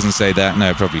probably doesn't say that. No,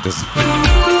 it probably doesn't.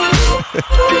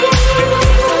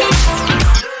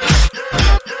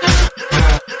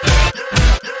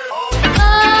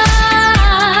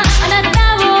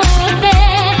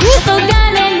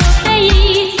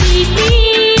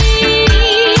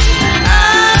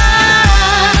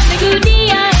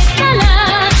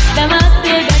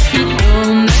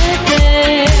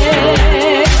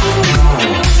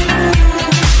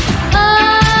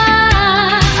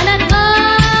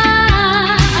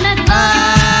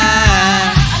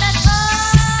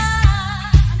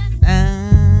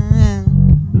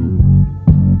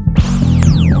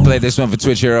 Play this one for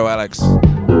Twitch hero Alex.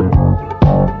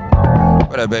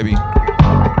 What up, baby?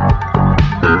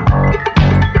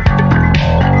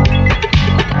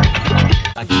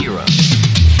 Akira.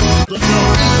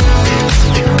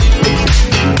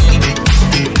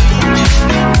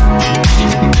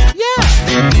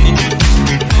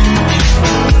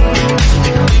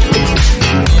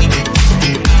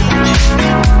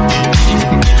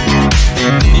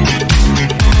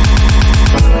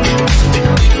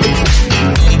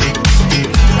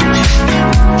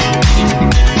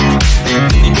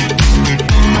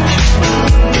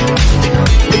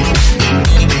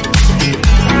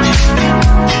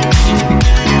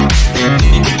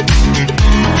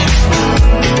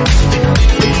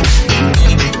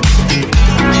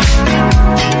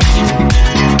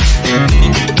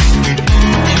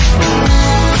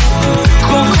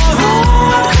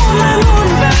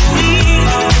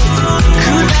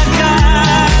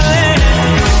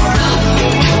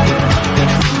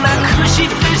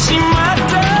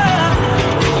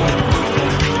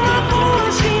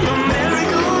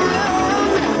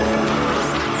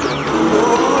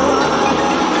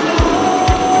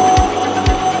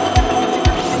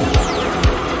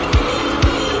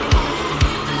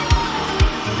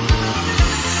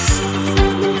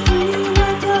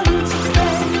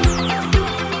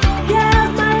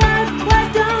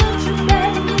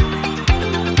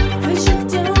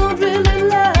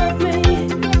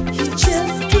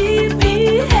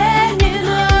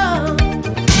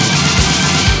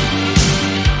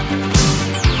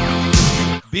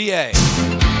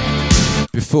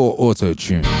 before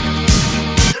auto-tune.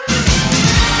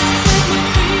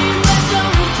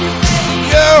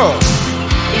 Yo!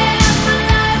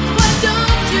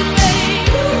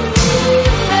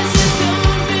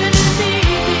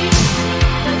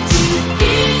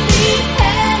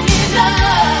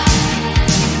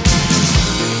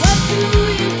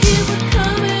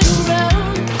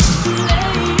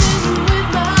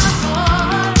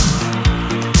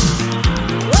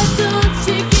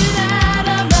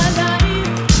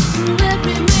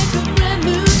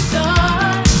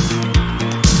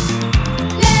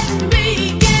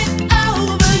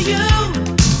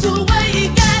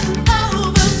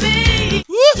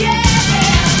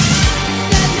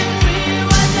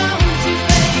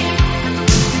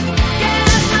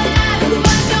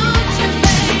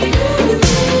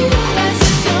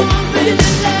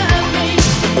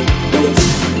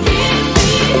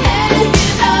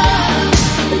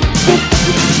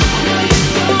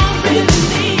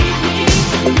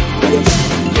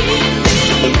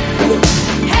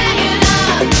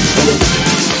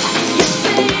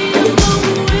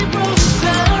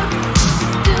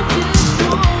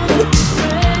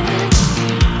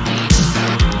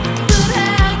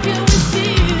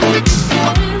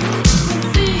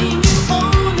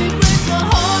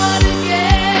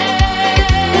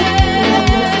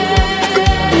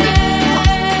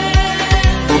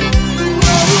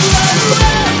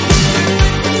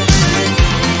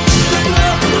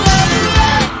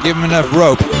 Give him enough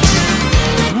rope.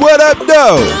 What up,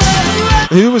 though?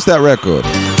 Who was that record?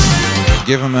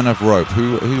 Give him enough rope.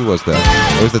 Who was that?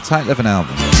 It was the title of an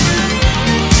album.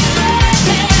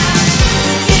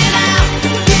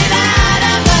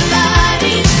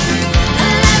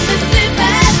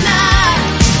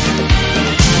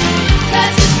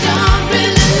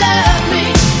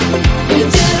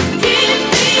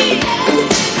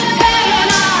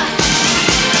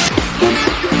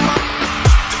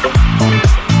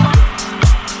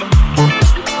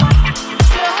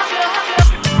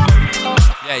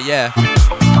 Yeah.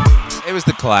 It was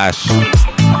the Clash.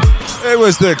 It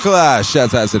was the Clash.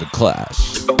 Shouts out to the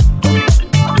Clash.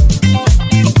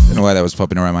 Don't know why that was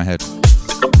popping around my head.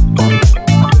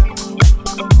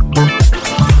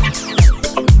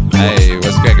 Hey,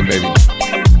 what's cracking, baby?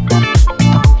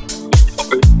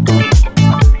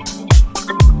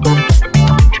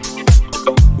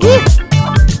 Woo!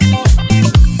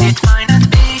 It might not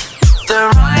be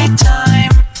the right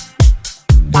time.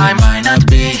 I might not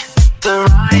be the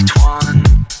right one.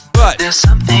 But there's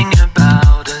something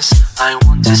about us I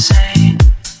want to say,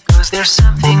 'cause there's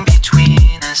something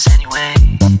between us anyway.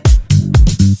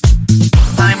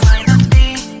 I might not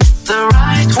be the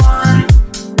right one.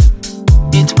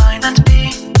 It might not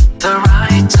be the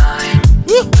right time.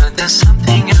 But there's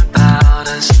something about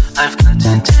us I've got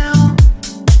to tell.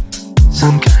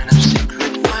 Some kind of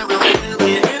secret I will tell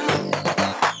you.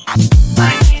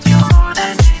 I need you more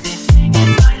than anything in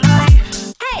my life.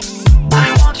 I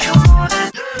want you more than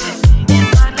anything in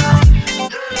my life.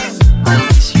 I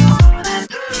miss you more than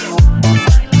anyone in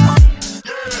my life.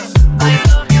 I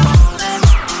love you more than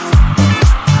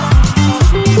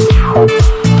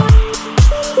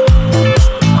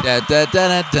da da da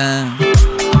da da.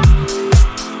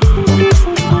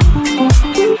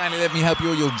 Kindly let me help you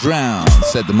or you'll drown,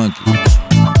 said the monkey,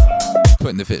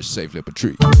 putting the fish safely up a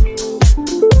tree.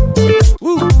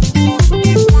 Woo!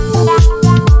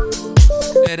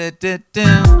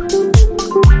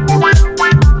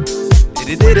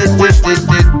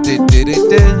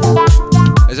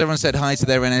 Has everyone said hi to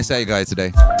their NSA guy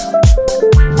today?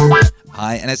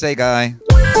 Hi, NSA guy.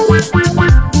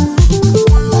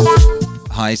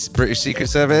 Hi, British Secret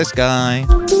Service guy.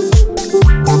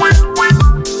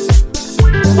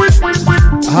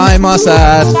 Hi,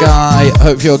 Mossad guy.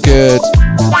 Hope you're good.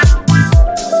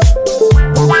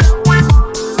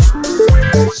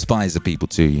 Spies are people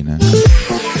too, you know.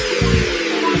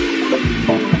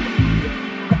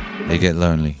 They get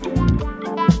lonely.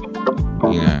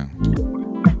 You know.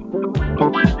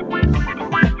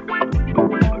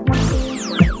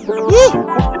 Woo!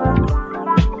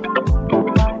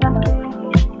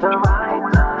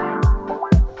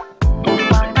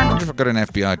 I've got an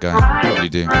FBI guy. Probably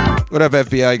do. What up,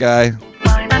 FBI guy?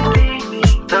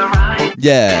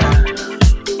 Yeah.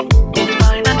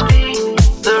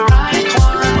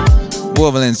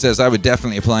 Wolverine says, I would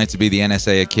definitely apply to be the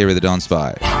NSA Akira the Don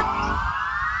spy.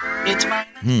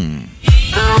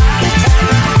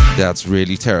 That's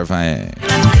really terrifying.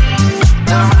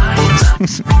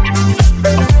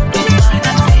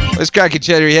 Let's crack it,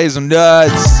 Cherry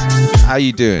Hazelnuts. How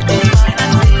you doing?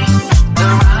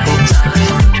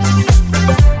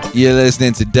 You're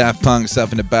listening to Daft Punk,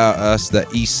 Something About Us, the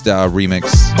Easter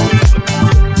remix.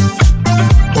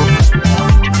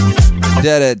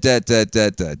 Da da da da da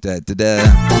da da da da.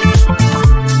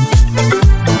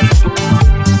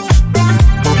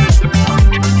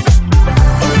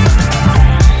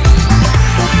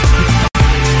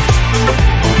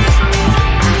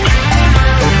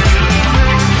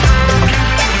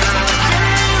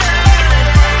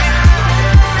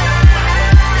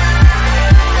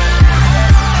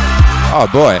 Oh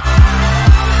boy.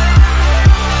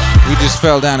 We just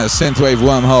fell down a synthwave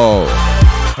wormhole.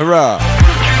 Hurrah.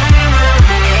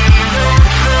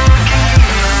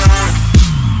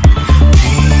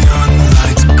 Neon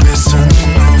lights glisten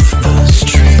off the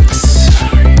streets.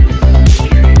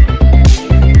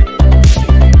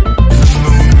 The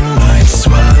moonlight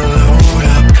swallowed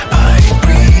up by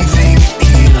breathing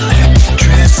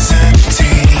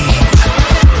electricity.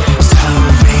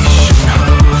 Salvation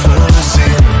hovers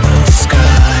in the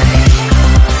sky.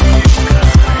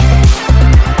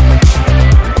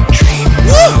 Dream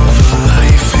of a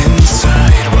life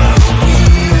inside while we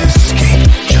escape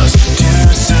just to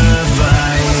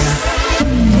survive.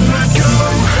 Let go,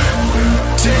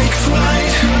 take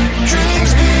flight.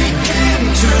 Dreams begin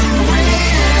to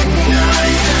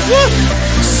reignite.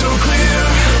 So clear,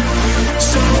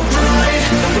 so bright,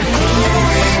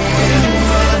 glowing in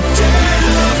the dead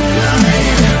of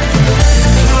night.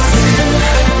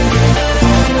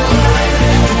 Online,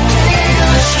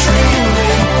 data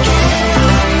streaming in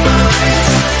our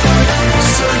minds.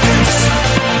 Circuits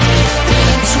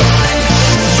entwined.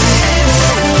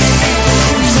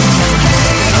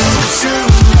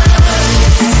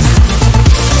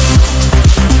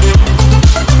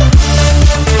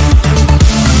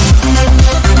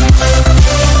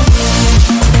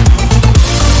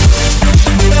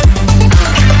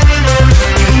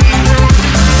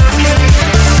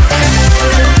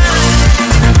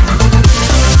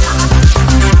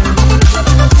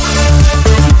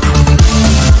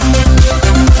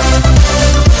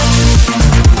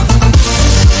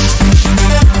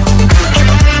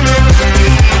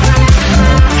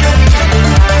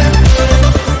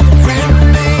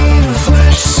 Remain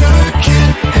flesh,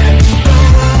 circuit, and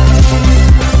bone.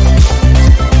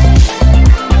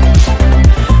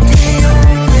 The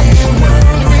only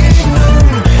world we know.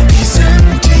 These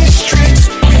empty streets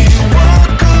we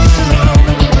walk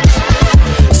alone.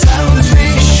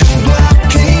 Salvation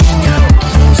blocking out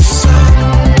the sun.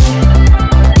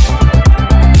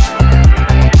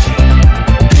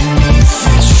 Beneath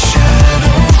its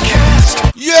shadow cast.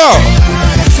 Yo!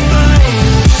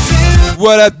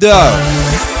 What up, dog?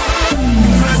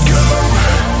 Let go,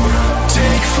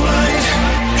 take flight.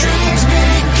 Dreams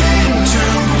begin to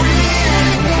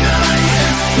reignite.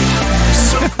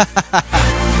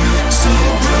 So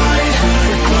bright,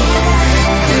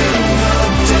 glowing in the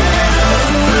dead of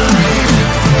night.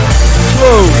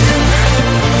 Whoa!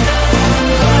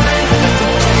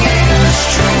 Data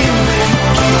streaming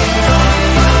in our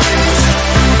minds.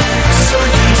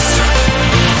 Circuits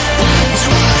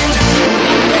entwined.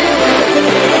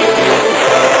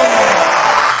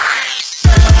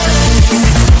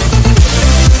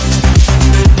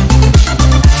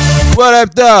 What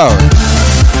up, dog?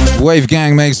 Wave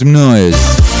gang, make some noise.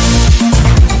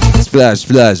 Splash,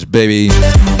 splash, baby.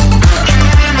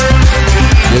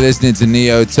 You're listening to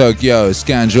Neo Tokyo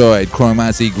Scandroid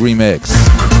Chromatic Remix.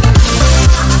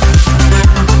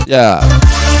 Yeah.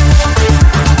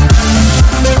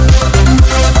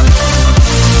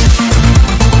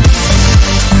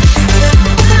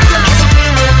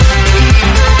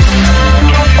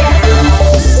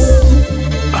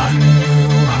 A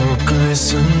new hope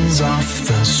glistens off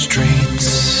the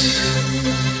streets.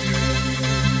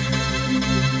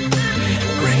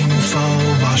 Rainfall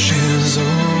washes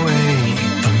away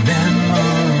the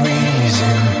memories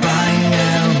in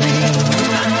binary.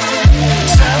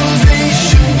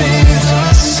 Salvation bathes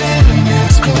us in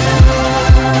its glow.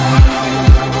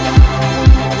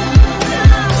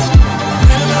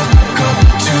 We look up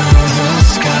to the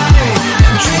sky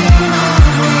and dream of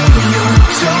Rio,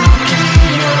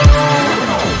 Tokyo.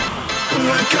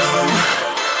 Let go,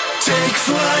 take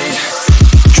flight.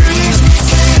 Dreams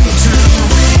begin to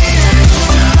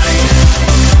reignite.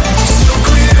 So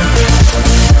clear,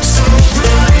 so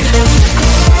bright,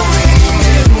 glowing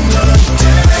in the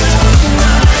dead of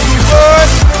night.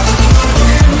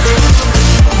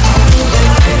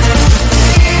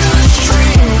 Data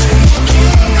streaming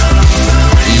in our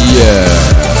minds. Yeah.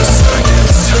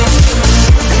 Circuits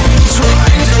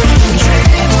entwined.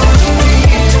 Dream of me,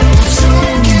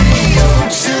 Tokyo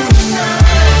tonight.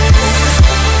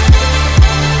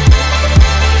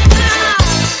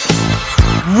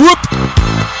 Whoop!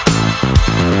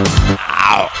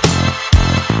 Ow!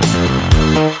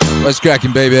 What's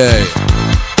cracking, baby?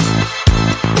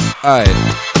 Alright.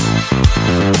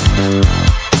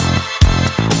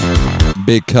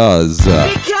 Because.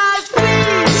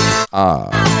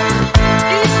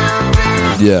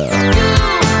 Yeah.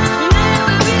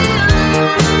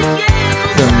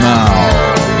 Come on.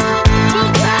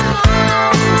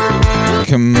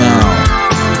 Come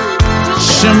on.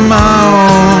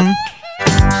 Shimon.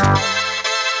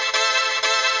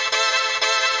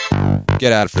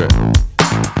 Get after it.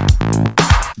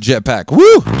 Jetpack.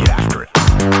 Woo! Get after it.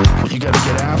 You gotta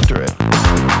get after it.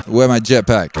 Where my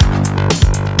jetpack?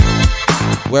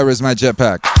 Where is my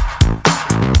jetpack?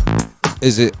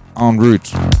 Is it en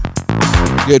route?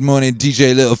 Good morning,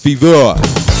 DJ Little Fever.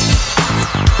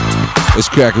 What's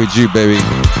cracking with you, baby?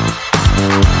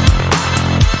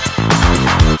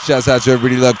 Shouts out to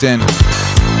everybody locked in.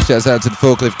 Shouts out to the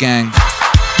Forklift Gang.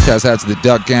 Shouts out to the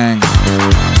Duck Gang.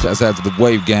 Shouts out to the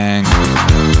Wave Gang.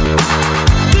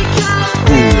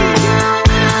 Ooh.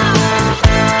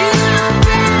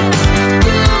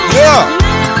 Yeah!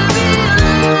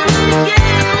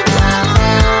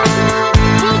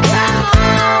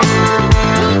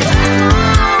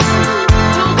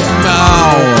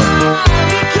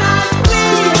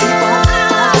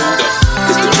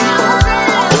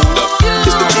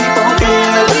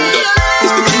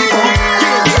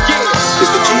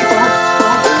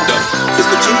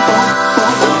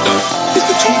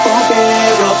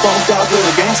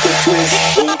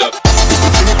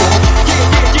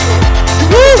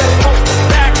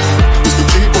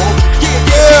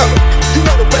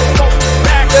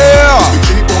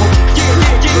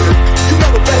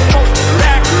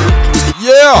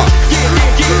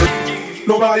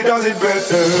 Nobody does it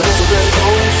better.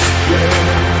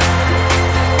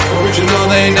 Original,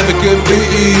 they never could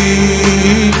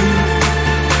be.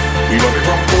 We love it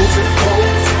from coast to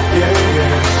coast. Yeah,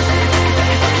 yeah.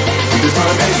 We just trying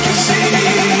to make you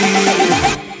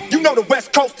see. You know the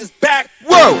West Coast is back.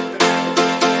 Whoa!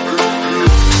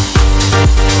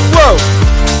 Whoa!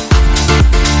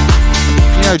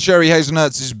 You know Cherry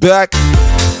Hazelnuts is back.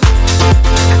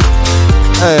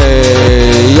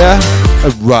 Hey, yeah.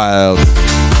 Wild.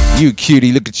 You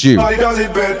cutie, look at you. Nobody does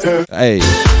it better. Hey.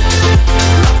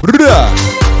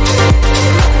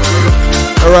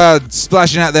 Alright,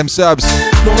 splashing out them subs.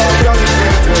 Nobody does it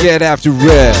better. Get after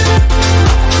red.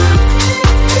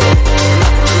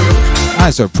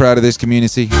 I'm so proud of this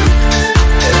community.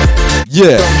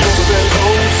 Yeah.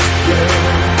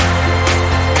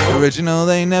 Original,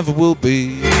 they never will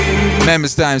be.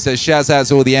 Members Time says, shouts out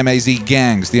to all the MAZ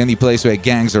gangs. The only place where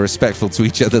gangs are respectful to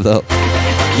each other, though.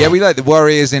 Yeah, we like the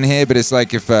Warriors in here, but it's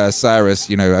like if Cyrus,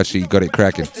 actually got it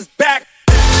cracking.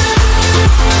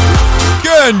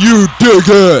 Can you dig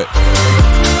it?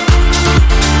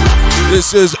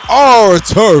 This is our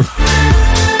turf.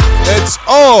 It's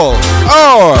all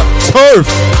our turf.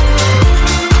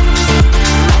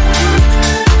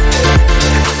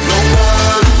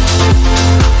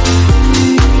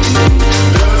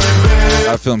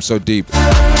 That film's so deep.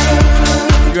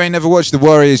 If you ain't never watched The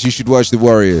Warriors, you should watch The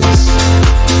Warriors.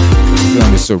 The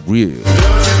film is so real.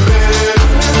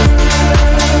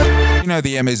 You know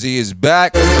the MAZ is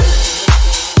back.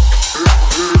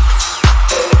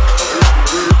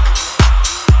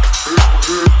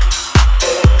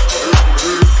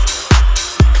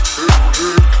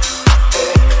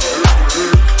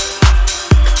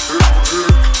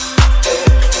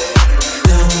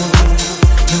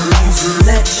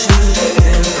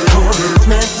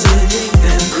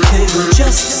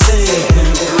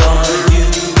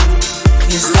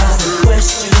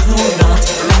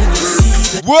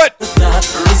 What?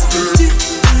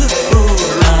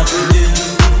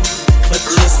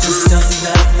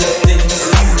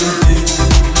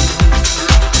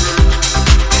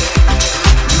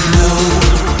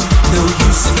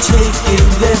 Taking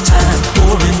their time,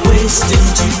 pouring wasting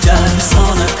 2 times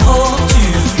on a call to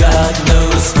God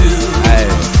knows who. Hey.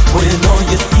 When all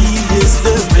you feel is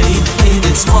the rain, and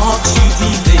it's hard to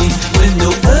be vain when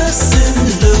no person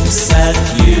looks at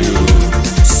you.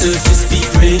 So just be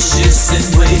gracious and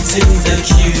wait in the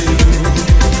queue.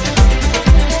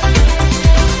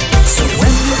 So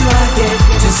when do I get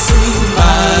to sing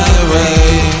my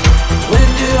way? When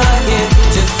do I get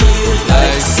to feel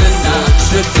like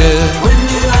Sinatra did? When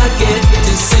do I get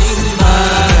to sing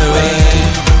my way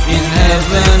in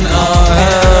heaven or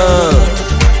hell?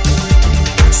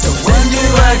 So when do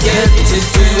I get to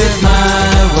do it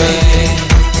my way?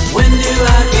 When do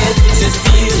I get to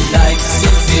feel like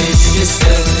Sid Vicious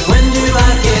does? When do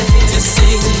I get to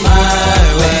sing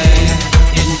my way?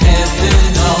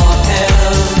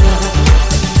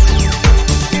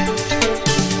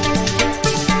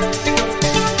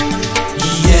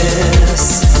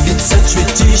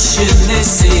 tradition, they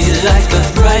say, like a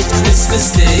bright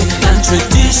Christmas day, and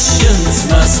traditions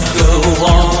must go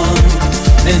on.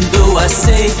 And though I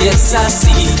say yes, I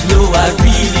see, no, I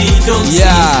really don't see.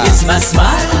 It's my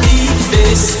smiley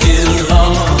face still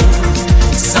on.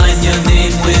 Sign your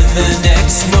name with an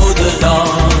X, mow the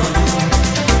lawn.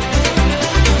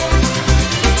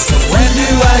 So when do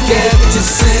I get to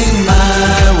sing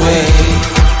my way?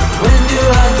 When do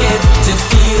I get to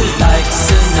feel like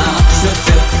Sinatra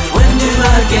felt? When do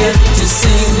I get to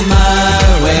sing my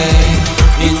way?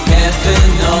 In heaven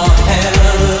or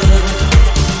hell?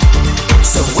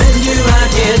 So when do I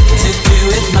get to do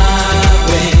it my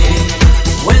way?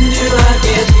 When do I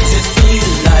get to feel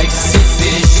like Sid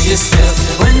Vicious felt?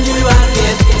 When do I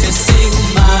get to sing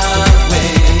my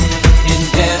way? In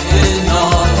heaven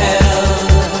or hell?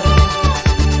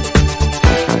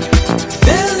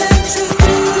 They'll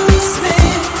introduce me,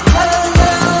 hello,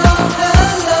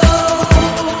 hello.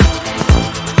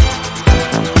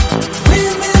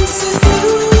 Women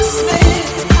seduce me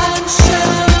and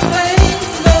champagne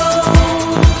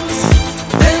flows.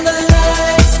 Then the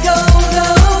lights go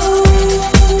low.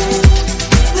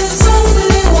 There's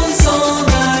only one song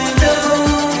I know.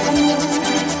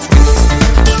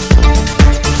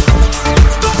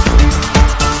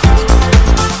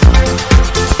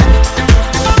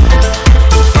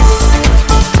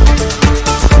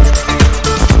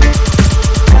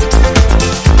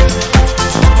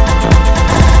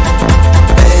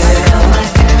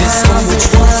 This home which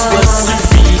once was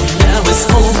serene now is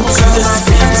home to the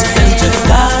screams and to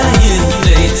lying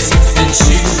plates and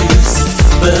shoes.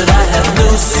 But I have no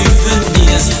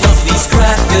souvenirs of these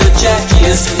cracker jack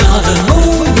years. Not a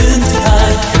moment I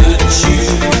could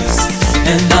choose,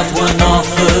 and not one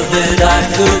offer that I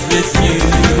could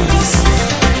refuse.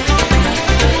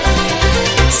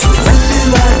 So when do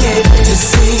I get to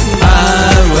sing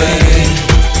my way?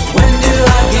 When do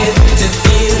I get to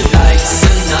feel like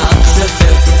Sinatra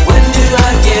felt? When do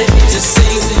I get to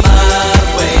sing my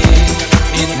way?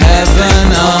 In heaven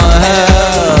or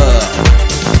hell?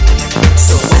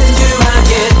 So when do I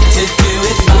get to do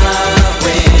it my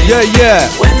way? Yeah.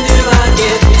 When do I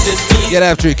get to feel Get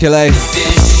after it, Calais.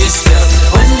 vicious felt?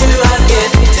 When do I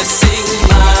get to sing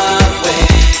my way?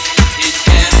 In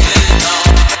heaven or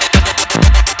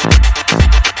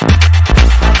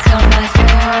Come my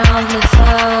girl on the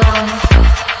phone.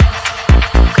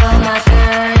 Come my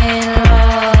girl in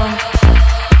row.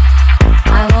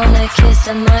 I wanna kiss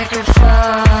the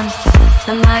microphone.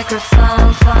 The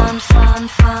microphone, fun, fun,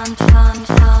 fun, fun,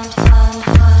 fun, fun,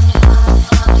 fun,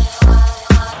 fun, fun.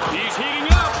 He's heating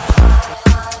up.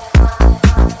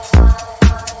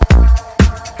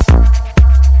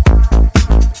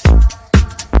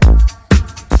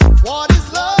 What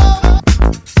is love?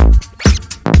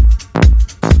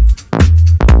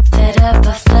 Set up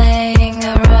a fling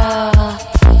a roll.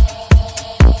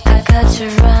 I got to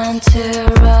run to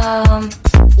Rome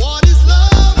What is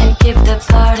love? and keep the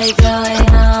party going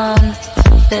on.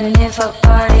 The nympho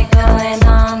party going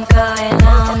on, going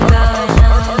on, going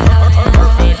on, going on,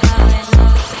 going on.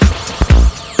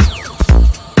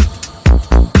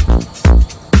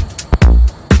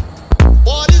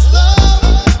 What is love?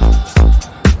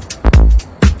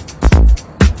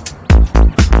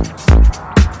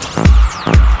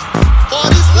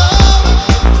 What is love?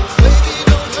 Baby,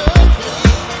 don't hurt me.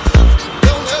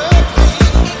 Don't hurt me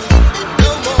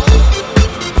no more.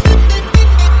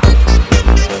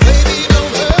 Baby,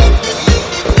 don't hurt me.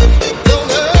 Don't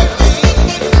hurt me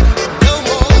no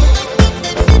more.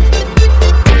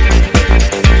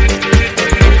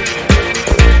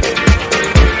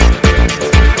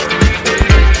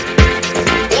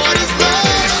 What is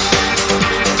love?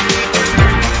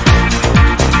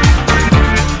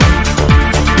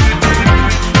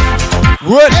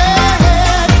 What?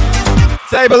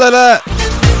 Table alert!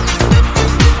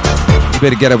 You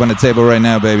better get up on the table right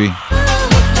now, baby.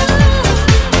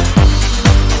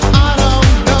 I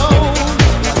don't know,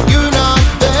 you're not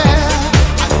there.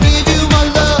 I give you my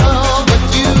love, but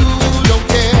you don't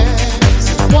care.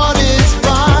 What is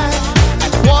right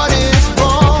and what is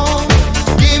wrong?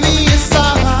 Give me a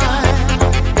sign.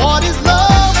 What is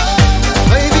love?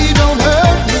 Baby, don't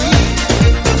hurt me.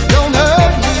 Don't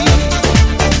hurt me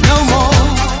no more.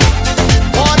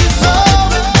 What is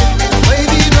love?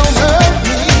 Baby, don't hurt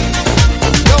me.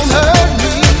 Don't hurt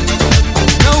me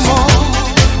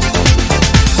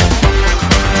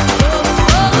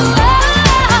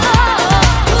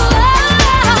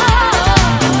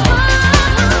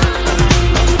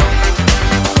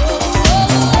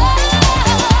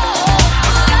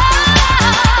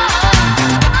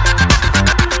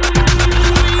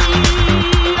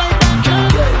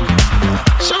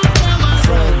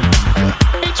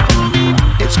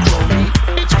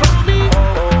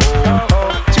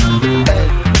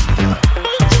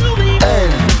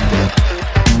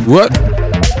What?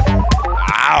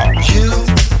 You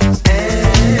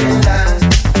and I,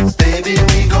 baby,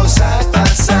 we go side by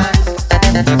side.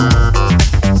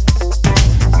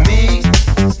 Me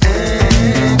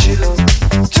and you,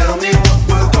 tell me what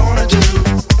we're gonna do.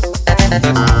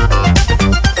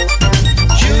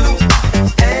 You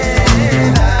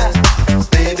and I,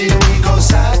 baby, we go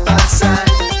side by side.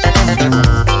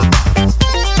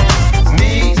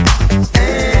 Me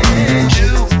and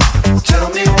you, tell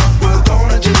me what we're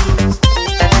gonna do.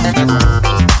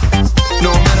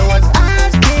 No matter what I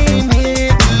came here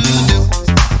to do,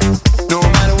 no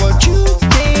matter what you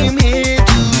came here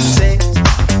to say,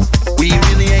 we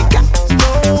really ain't got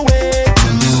nowhere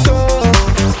to go.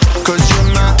 'Cause you're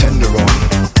my tenderoni,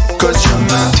 'cause you're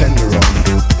my tenderoni.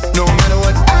 No matter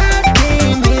what I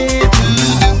came here to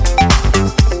do,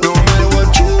 no matter what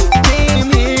you came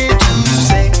here to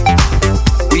say,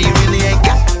 we really ain't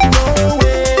got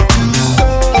nowhere to go.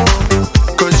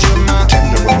 'Cause you're my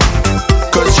tenderoni,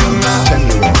 'cause you're my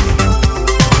tenderoni.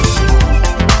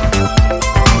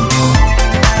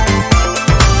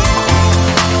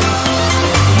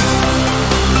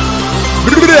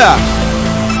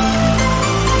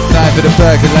 Time for the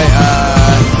percolator.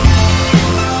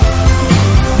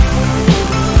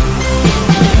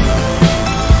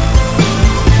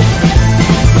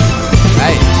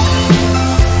 Hey.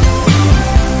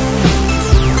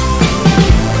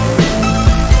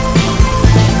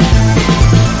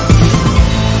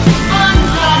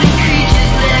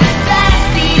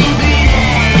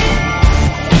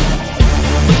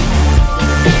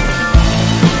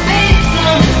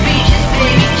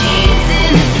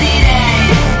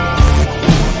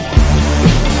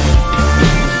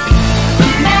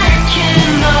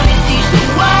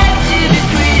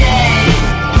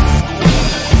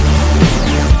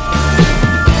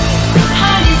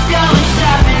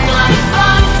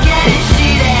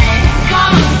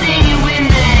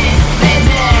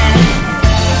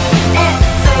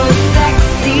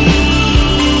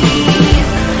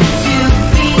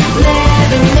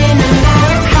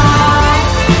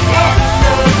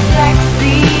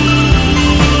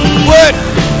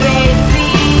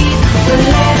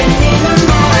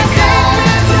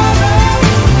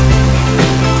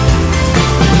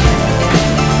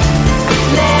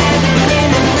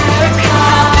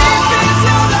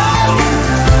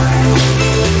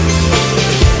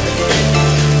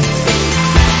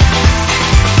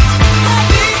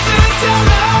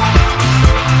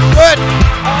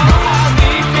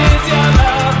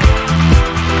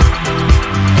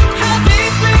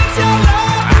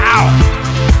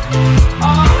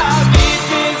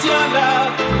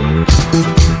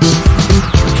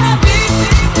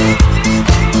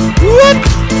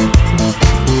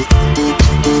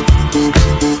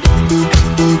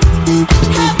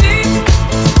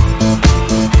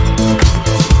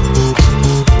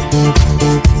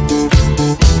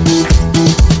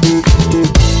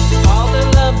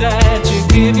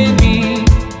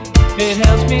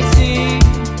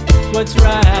 What's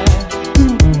right?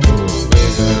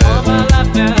 All my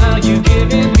life now, you've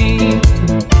given me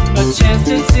a chance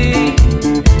to see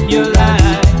your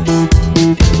light.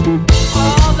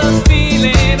 All the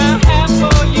feeling I have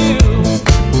for you,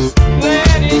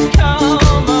 let it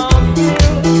come on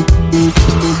through.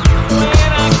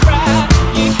 When I cry,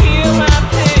 you heal my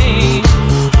pain.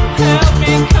 Help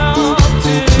me come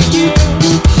to you.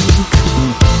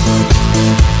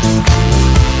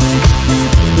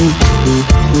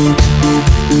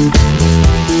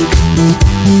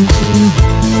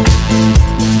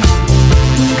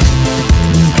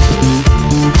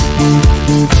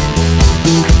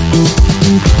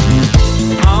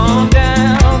 On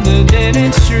down the dead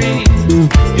end street,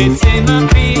 it's in my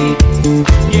feet,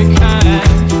 you're kind.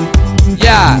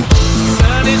 Yeah.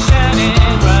 Sun is shining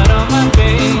right on my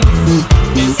face.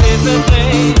 This is the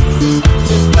place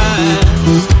to find.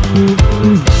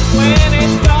 When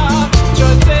it's dark,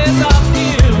 choices are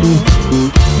few.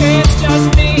 It's just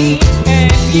me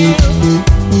and you.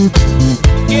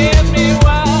 Give me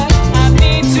what I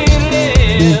need to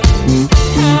live.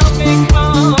 Help me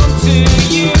come to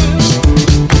you.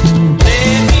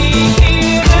 Let me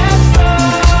hear that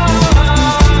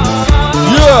song.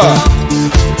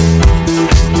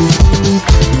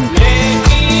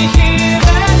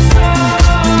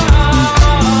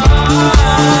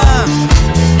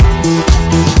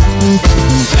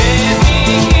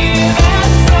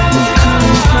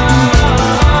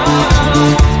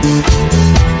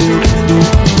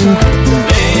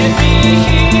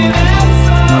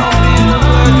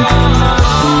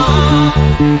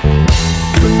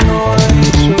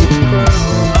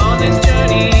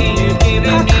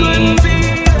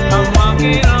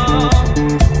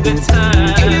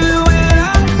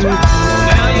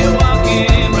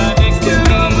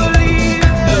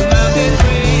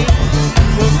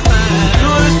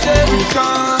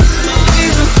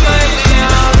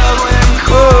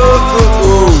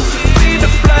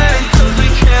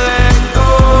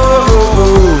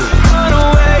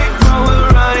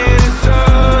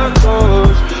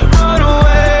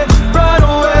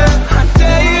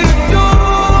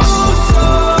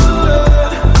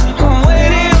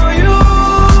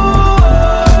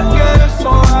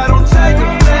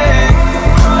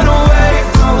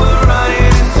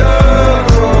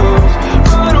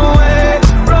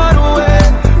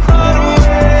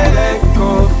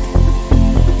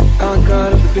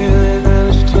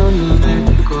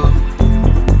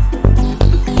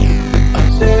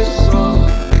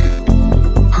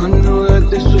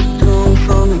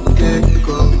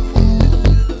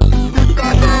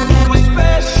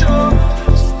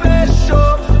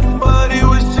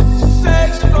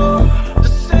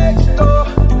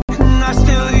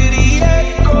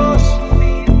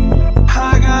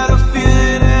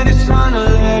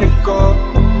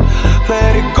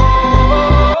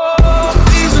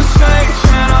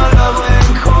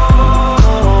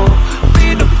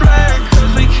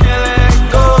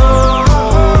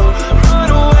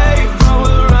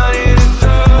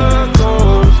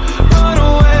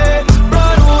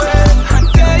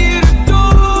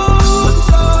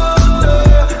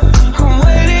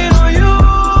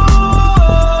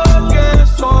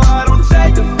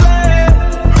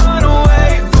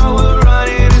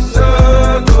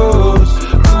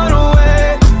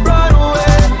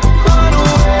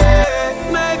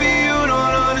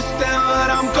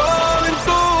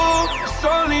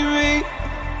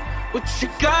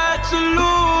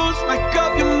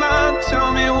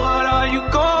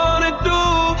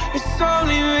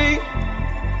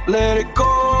 let it go.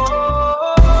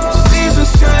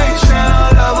 Seasons change and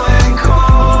our love went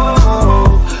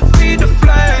cold. Feed the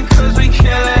flame cause we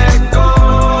can't let go.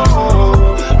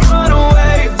 Run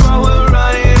away, but we're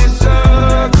running in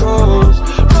circles.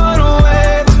 Run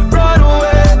away,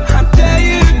 I dare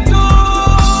you to do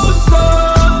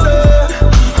something.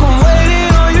 I'm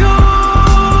waiting on you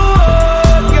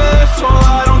again, so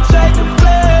I don't take the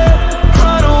blame.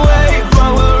 Run away, but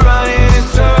we're running in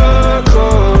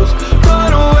circles.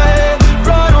 Run away,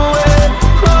 run away,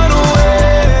 run away.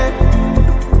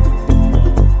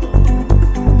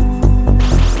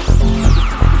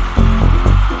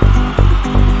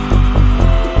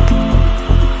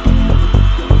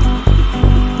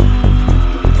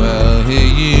 Well,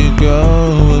 here you go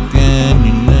again,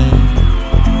 you know.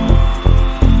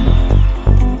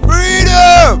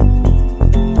 Freedom!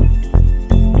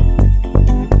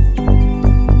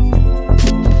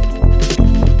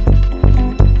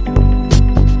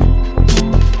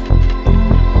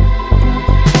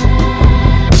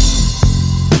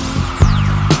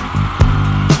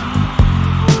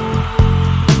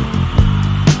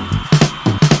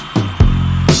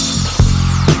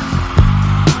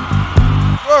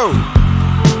 Whoa!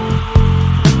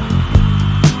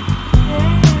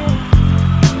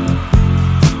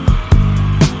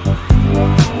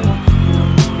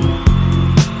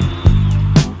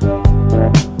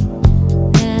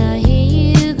 Now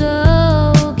here you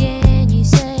go again. You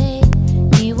say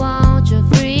you want your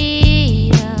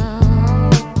freedom.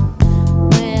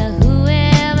 Well, who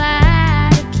am I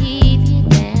to keep you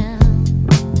down?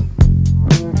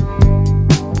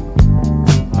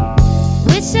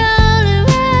 It's only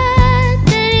right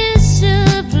that you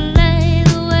should play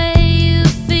the way you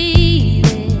feel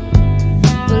it.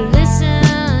 But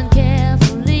listen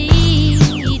carefully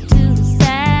to the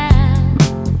sound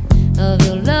of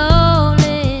your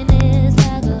loneliness,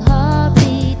 like a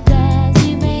heartbeat drives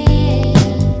you mad.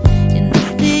 And the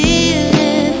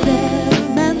feeling that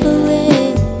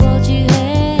remembering what you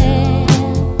had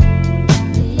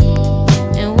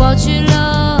and what you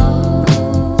lost,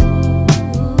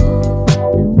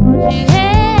 what you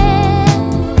had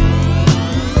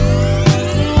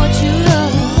and what you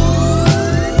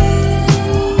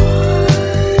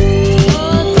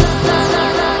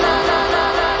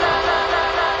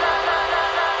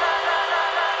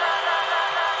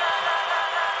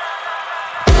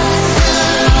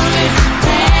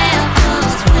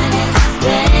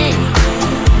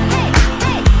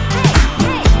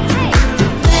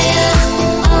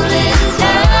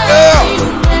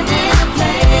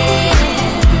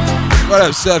What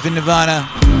up, Surfing Nirvana?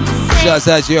 Shouts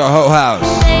out to your whole house.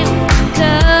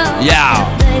 Yeah.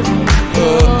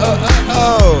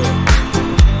 Oh.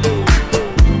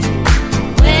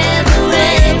 When the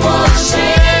rainbow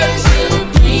shines, you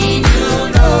clean your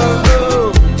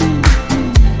nose.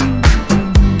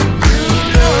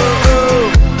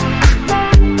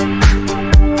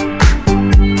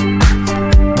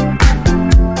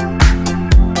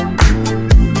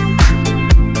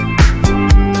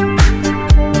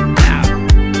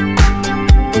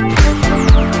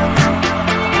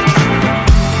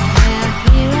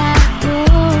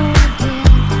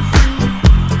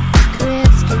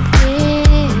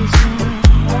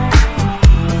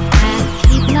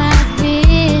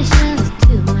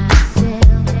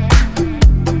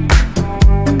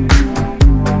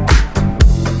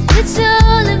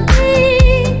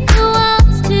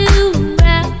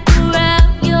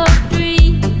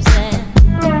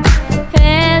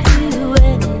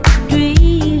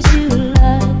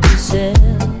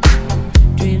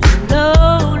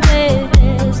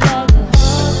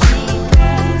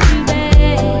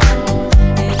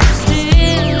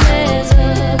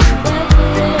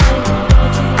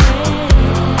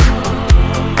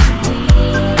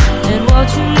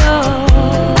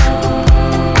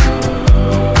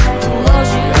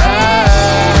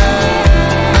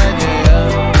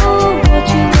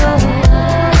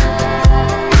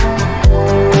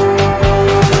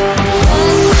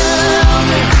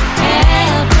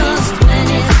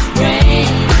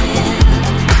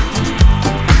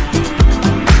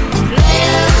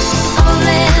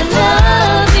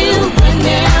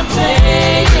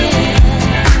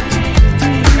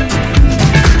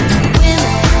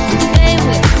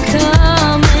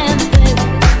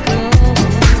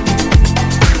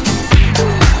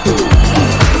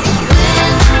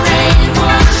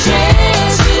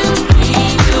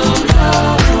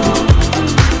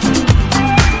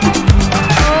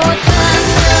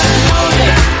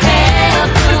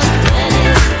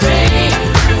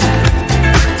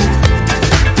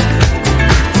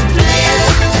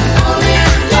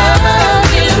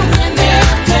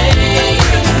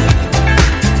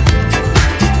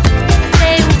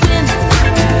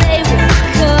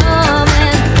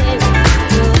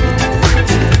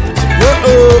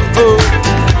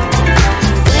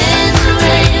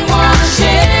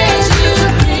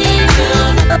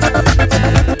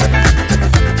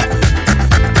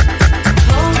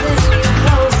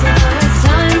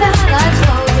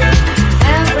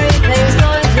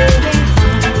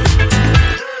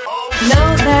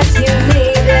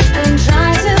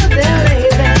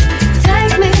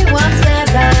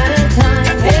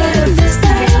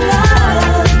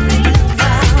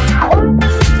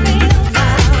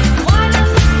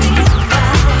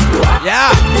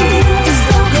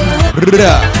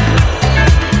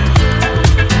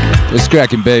 What's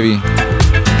cracking, baby?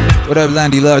 What up,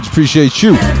 Landy Lodge? Appreciate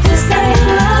you.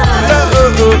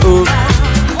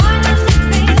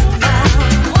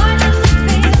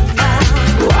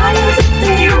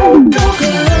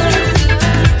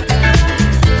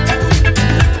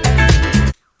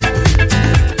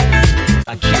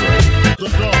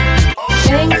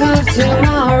 Think of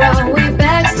tomorrow, we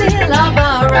beg still or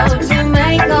borrow to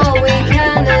make all we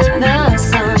can in the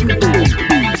sun.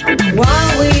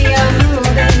 While we are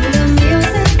moving, the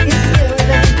music is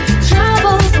soothing.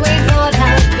 Troubles we thought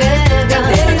had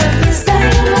begun. If we stay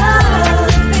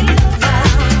alive,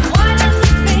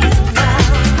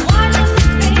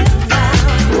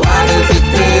 Why does it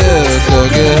feel so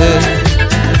good?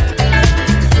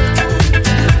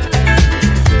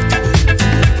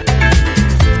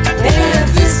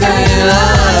 if we stay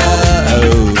alive,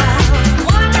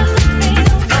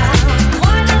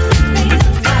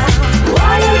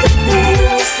 why does it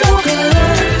feel so good?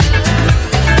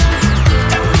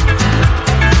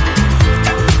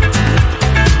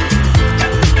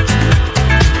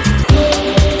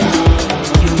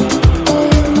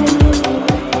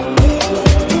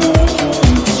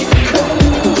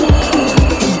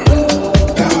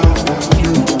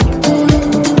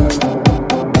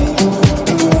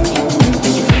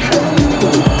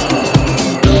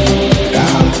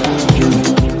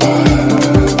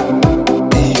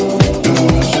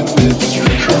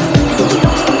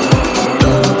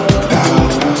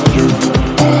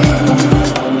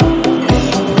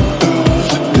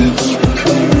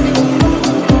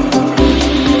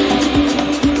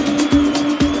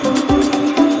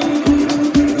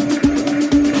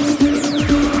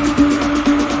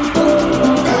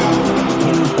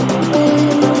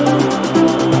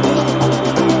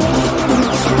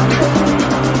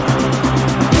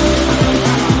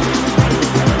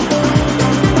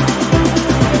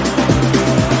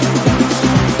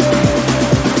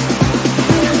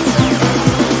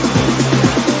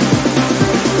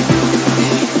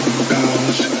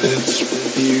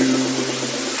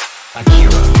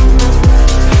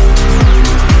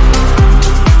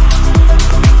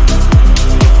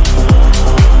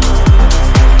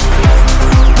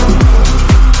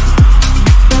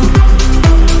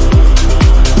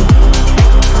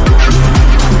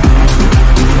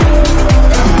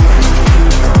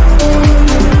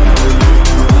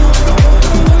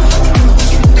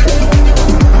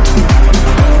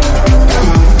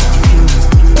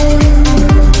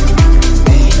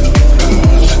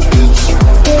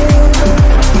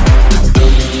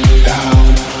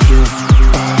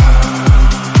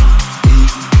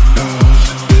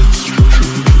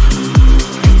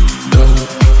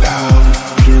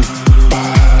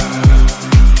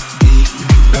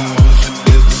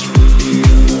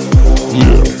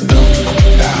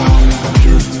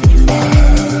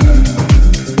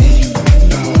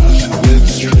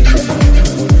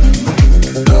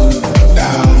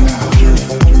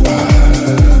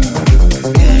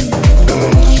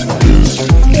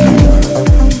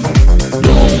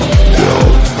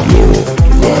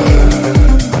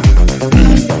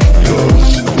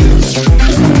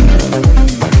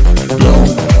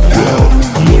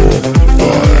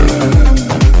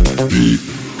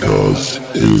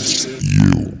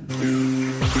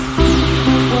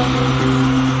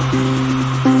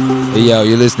 Yo,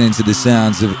 you're listening to the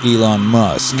sounds of Elon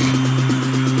Musk.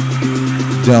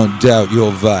 Don't doubt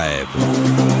your vibe,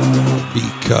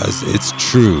 because it's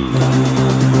true.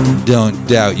 Don't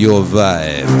doubt your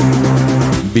vibe,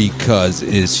 because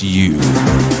it's you.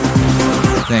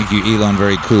 Thank you, Elon.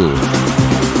 Very cool.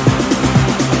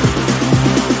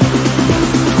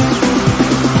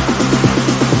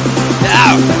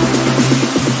 Now.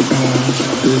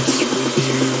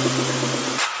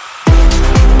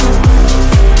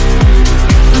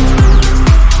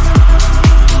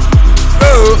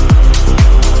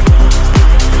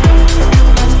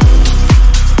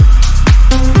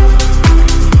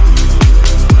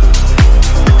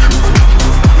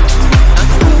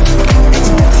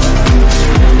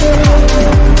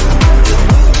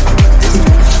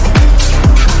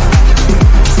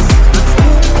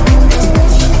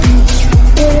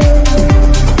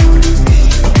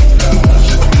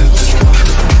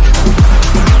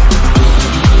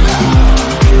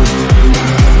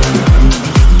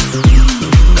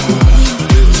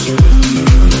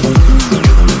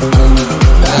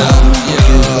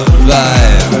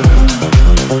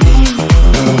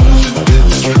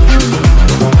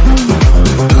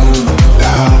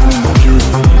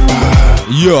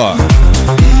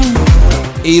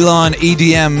 Elon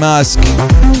EDM Musk,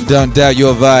 Don't Doubt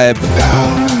Your Vibe.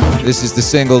 This is the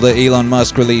single that Elon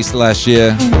Musk released last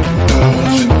year.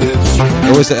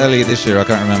 Or was it earlier this year? I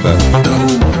can't remember.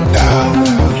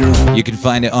 You can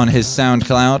find it on his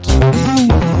SoundCloud.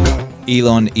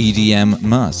 Elon EDM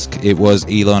Musk. It was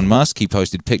Elon Musk. He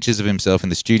posted pictures of himself in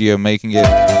the studio making it.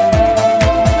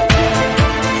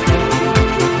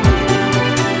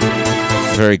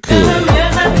 Very cool.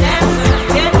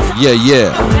 Yeah,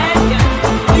 yeah.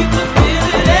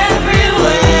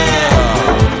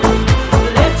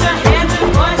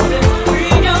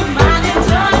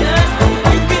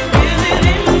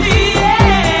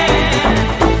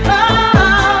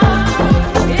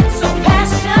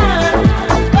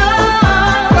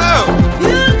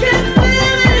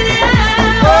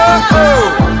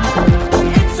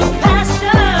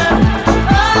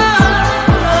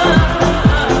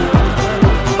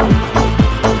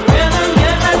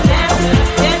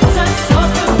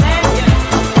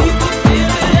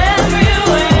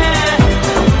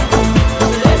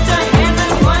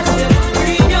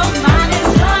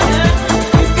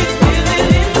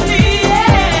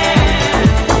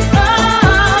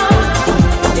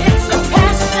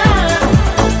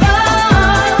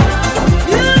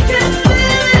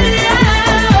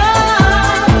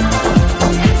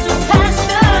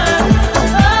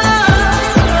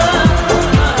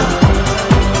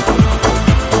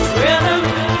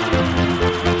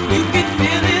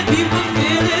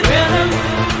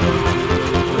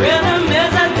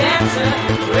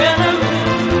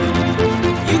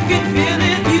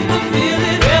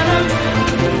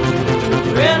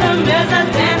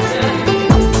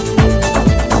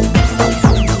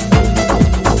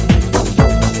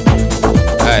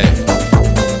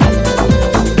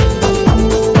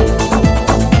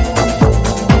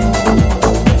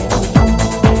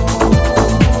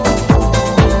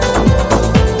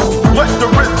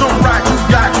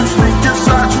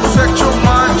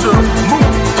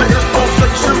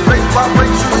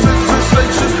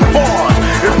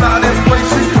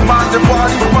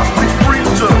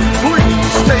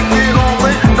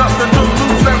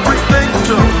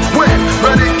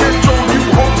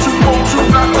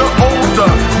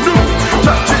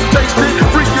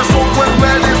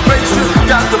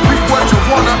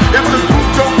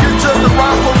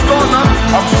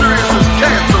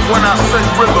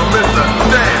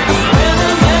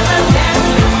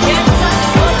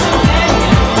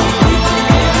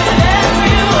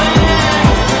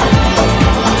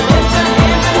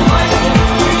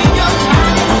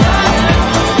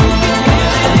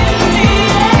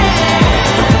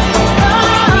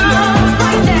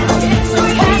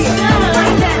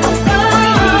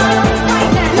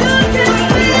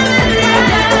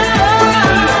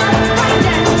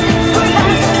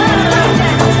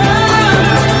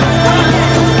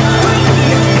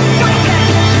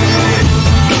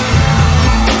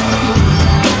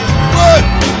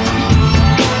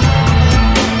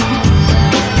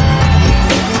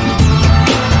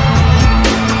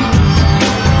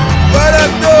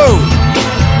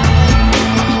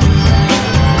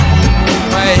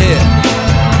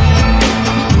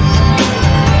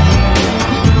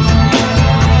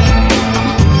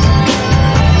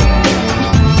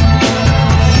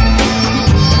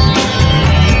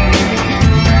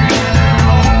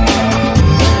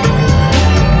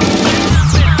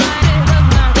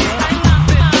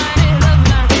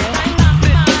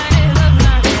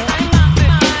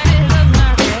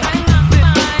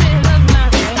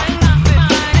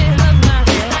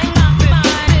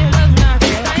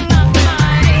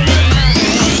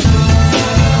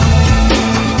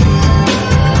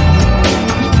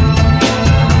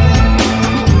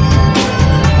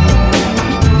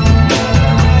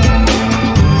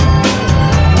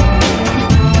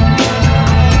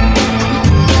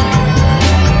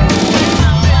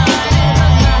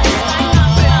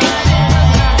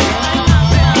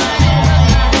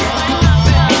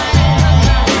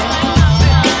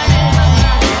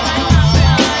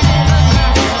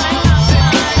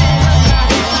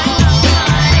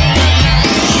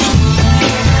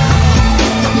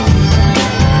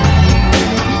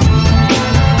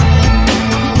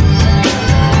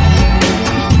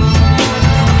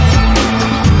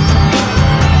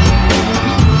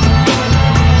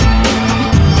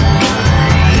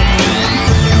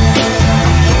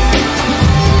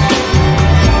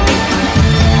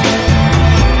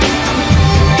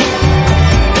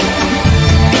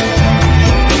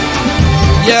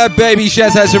 Yeah, baby,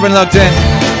 Chess has been locked in.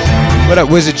 What up,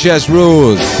 Wizard Chess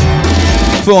Rules?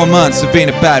 4 months of being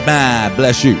a bad man.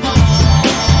 Bless you.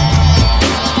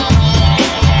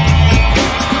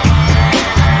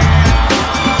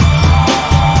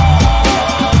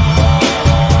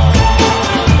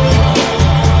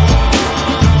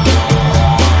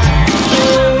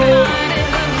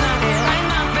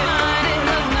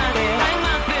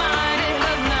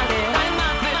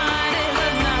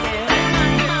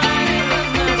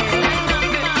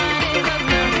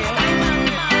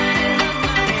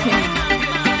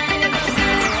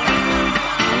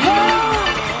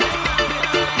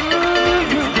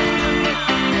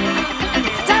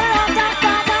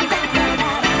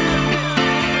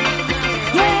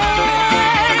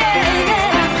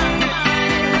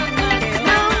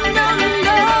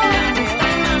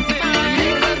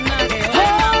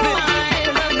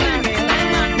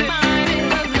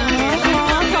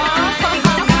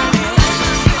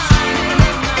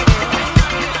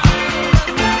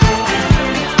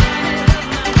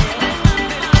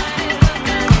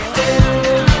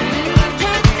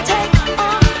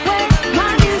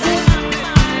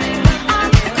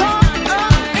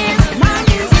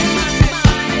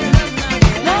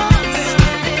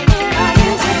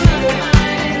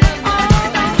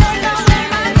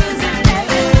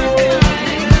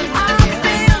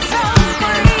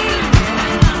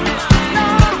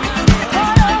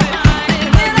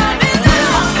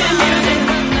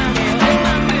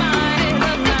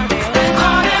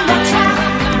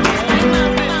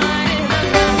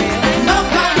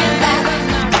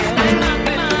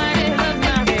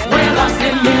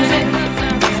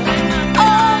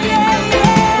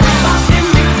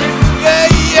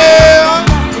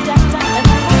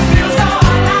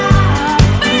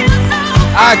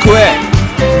 I quit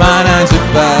my 9 to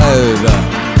 5.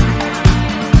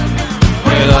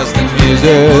 We lost the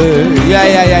music.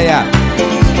 Yeah.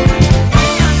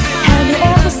 Have you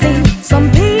ever seen some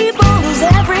people lose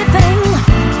everything?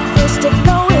 First to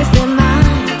go is their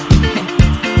mind.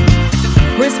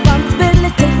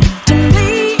 Responsibility to me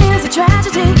is a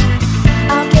tragedy.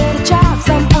 I'll get a job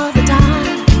some other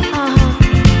time.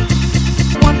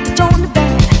 Want to join the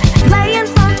band, play in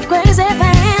front of crazy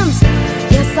fans.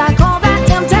 Yes, I call that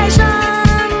temptation.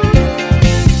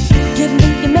 Give me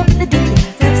your melody,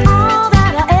 that's all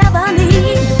that I ever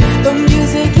need. The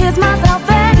music is my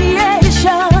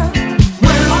salvation.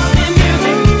 We're lost in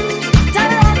music.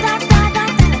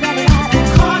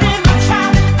 Caught in the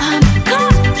trap. I'm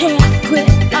caught, can't quit.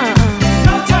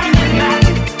 No turning back.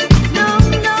 No.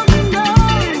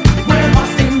 We're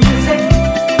lost in music.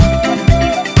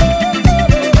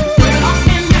 We're lost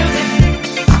in music.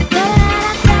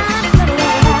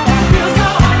 Feel so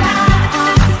alive.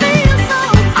 Feel so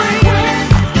free.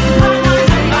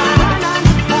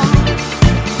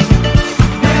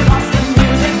 We're lost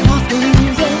in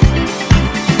music.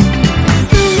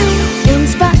 In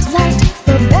spotlight,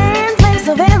 the band plays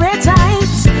so very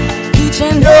tight. Each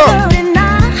and every night.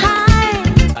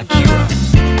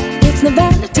 It's no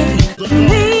vanity. For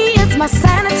me, it's my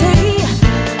sanity.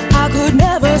 I could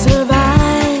never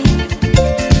survive.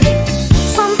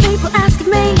 Some people ask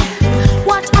me,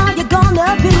 what are you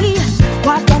gonna be?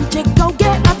 Why don't you go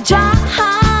get a job?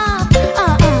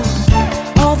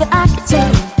 All that I can say,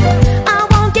 I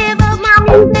won't give up my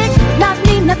music. Not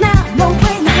me, not now, no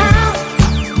way, no how.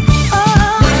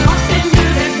 We're lost in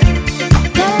music.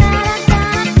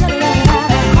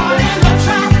 Caught in the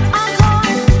trap. I'm caught,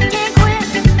 can't quit.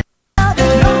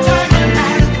 No turning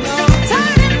back. No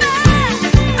turning back.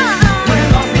 We're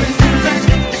lost in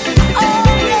music. Oh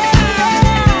yeah.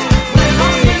 We're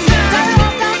lost in music.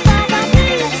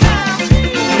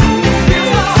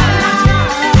 Feel so alive.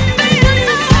 Feel so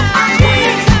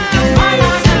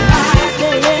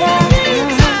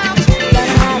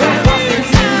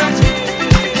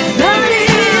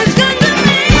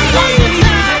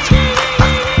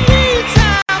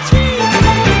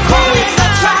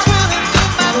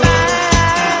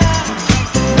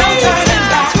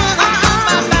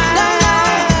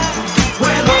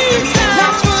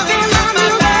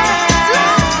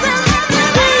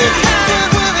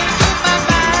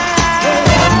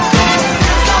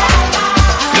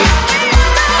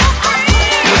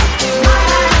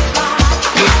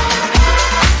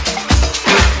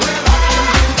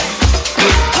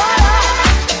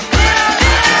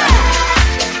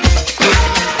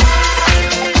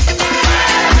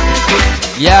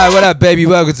Yeah, what up, baby?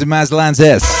 Welcome to Maz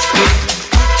Lantis.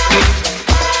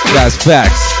 That's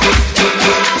facts.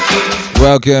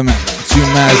 Welcome to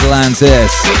Maz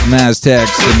Lantis,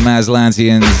 Maztecs and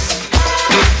Mazlantians.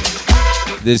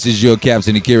 This is your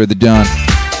Captain Akira the Dawn.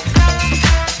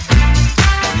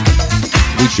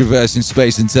 We traverse in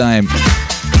space and time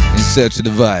in search of the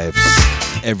vibes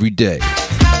every day.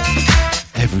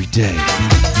 Every day.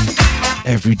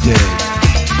 Every day.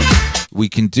 We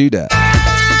can do that.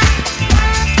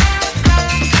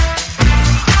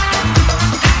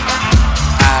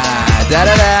 Da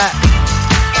da da.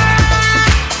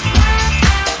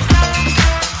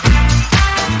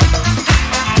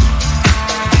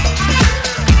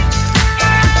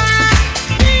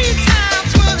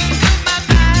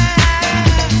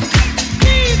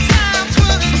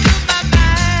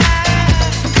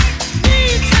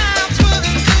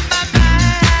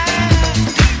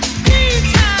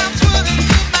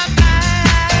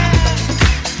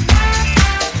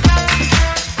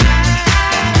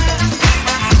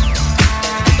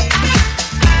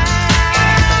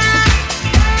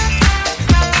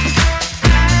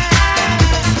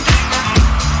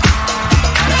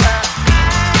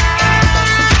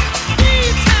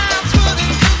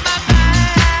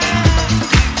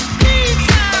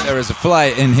 There's a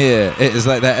flight in here. It is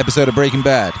like that episode of Breaking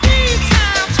Bad.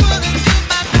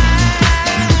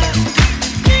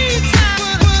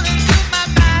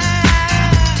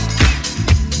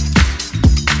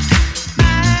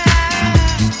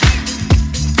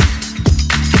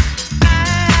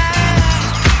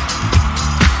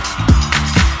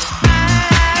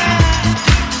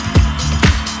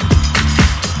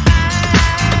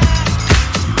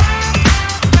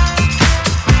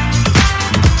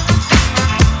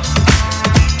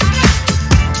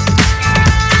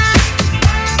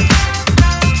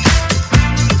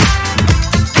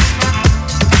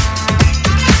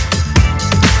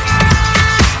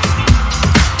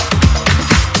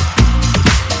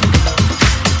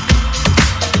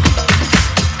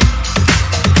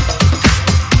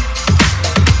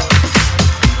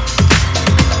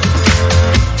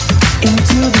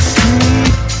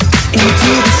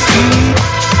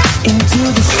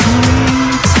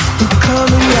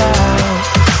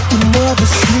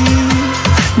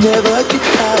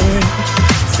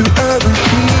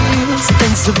 dreams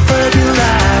in suburban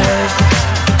life.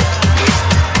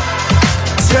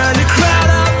 Turn the crowd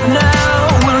up now,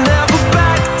 we'll never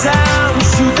back down.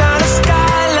 Shoot down the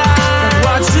skyline,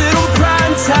 watch it on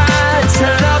prime time.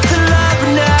 Turn up the love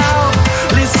now,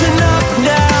 listen up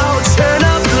now, turn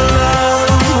up the love.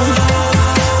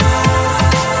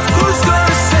 Who's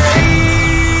gonna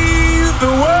save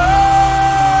the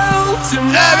world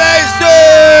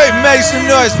tonight? Make some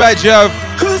noise, by Jove.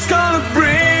 Who's gonna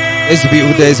bring It's a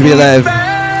beautiful day to be alive.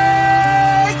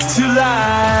 back to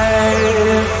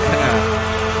life?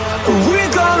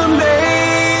 We're gonna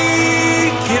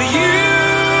make it, you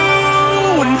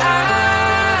and I.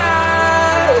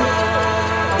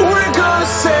 We're gonna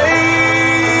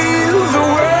save the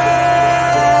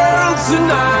world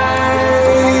tonight.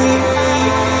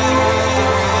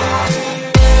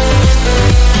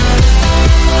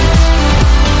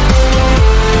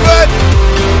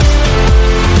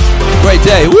 Great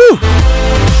day, woo!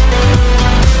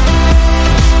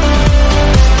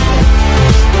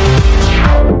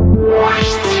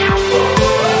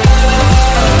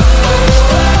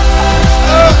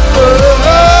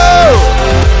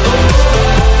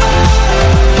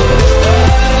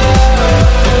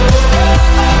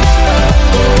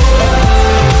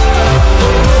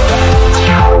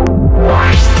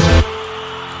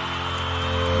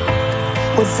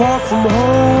 We're far from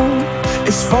home,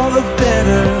 it's for the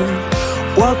better.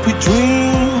 What we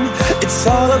dream, it's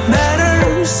all that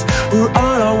matters. We're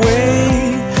on our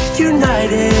way,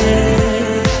 united.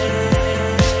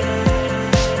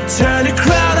 Turn the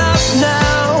crowd up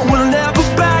now, we'll never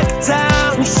back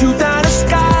down. Shoot down the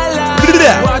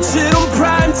skyline, watch it on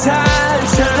prime time.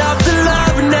 Turn up the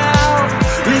love now,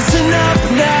 listen up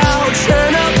now,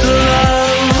 turn up the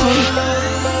love.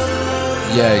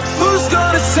 Yikes. Who's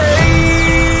gonna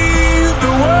save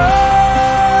the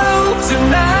world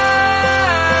tonight?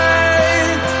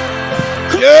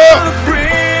 Yeah.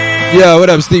 Yo, what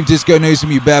up, Steve Disco News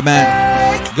from you, Batman?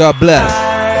 God bless.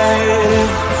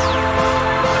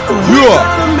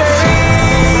 Yeah.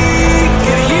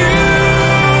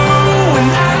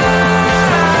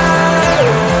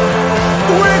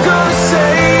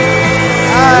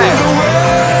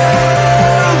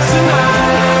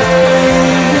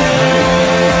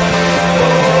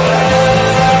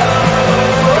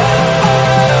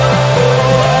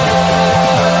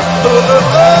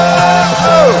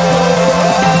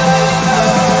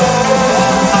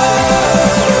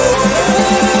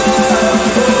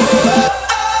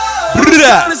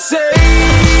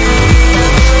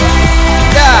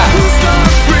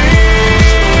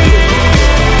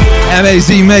 MAZ,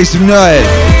 make some noise.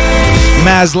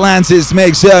 Mazlantis,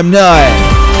 make some noise.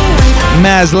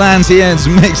 Mazlantians,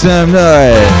 make some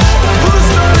noise.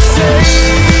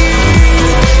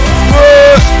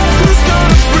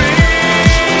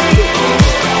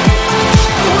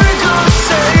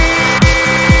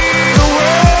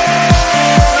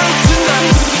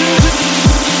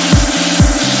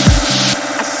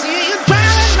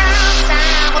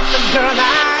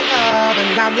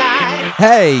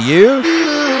 Hey, you.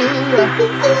 I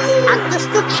guess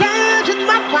the change in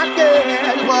my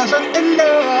pocket wasn't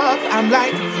enough. I'm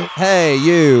like, hey,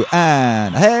 you,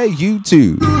 and hey, you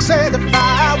too. you said if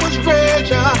I was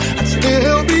richer, I'd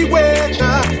still be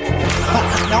richer.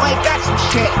 Now ain't that some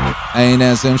shit? Ain't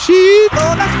that some shit?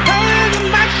 Oh, that's pain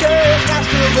in my chest. I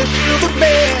still wish you the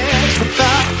best,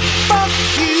 but fuck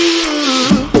you.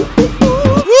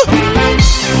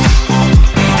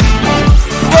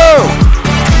 Whoa!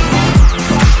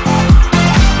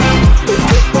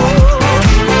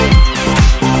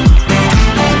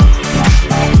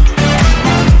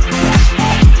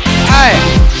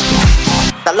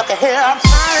 Now look at here, I'm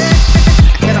sorry,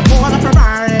 I can't afford a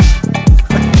Ferrari,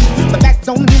 but that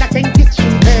don't mean I can't get you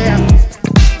there.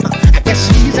 I guess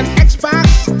he's an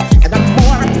Xbox, and I'm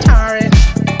more Atari.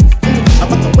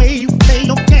 But the way you play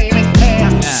your game ain't fair.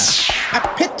 I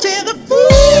picture the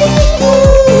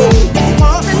fool that's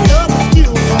falling in love with you.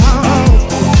 Well,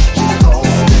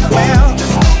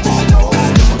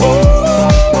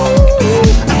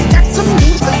 I've got some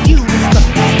news for you.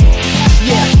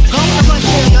 Yeah, come on, run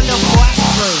here, your little boy.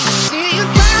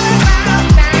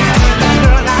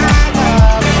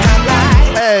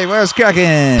 Hey, what's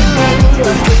cracking?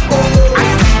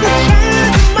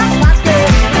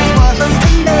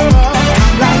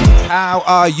 How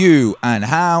are you? And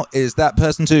how is that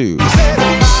person too?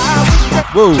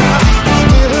 Whoa.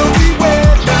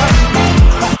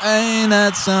 Ain't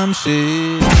that some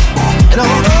shit?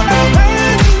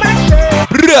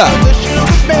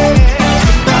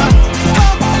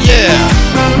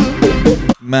 Yeah.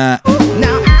 Matt.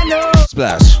 Now I know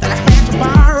Splash. that I had to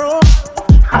borrow,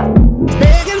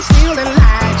 beg and steal and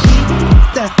lie.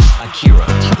 Akira.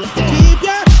 Keep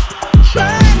ya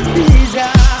trying to please ya.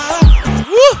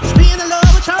 Just being in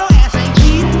love with your ass ain't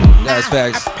cheap. That's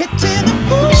facts. I picture the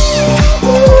fool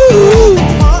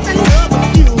falls in love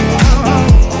with you.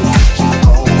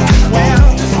 Well,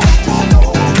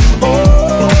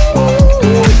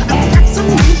 I've got some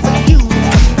news for you.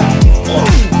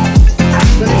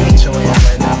 Let me beat your ass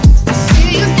right now. I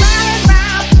see you driving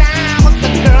round town with the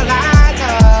girl I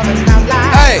love, and I'm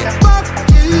like, Hey. fuck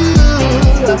you.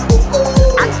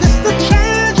 I guess the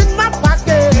change in my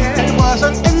pocket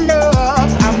wasn't enough.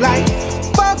 I'm like,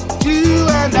 fuck you,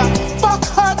 and fuck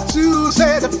her too.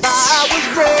 Said if I was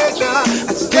richer,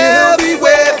 I'd still be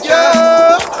with you.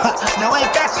 Now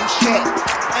ain't that some shit?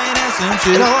 Ain't that some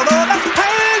shit? And although the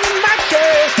pain in my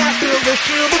chest, I still wish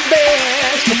you the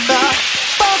best. But the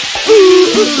fuck you.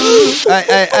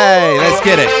 Hey, let's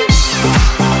get it.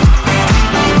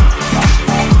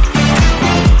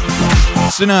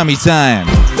 Tsunami time.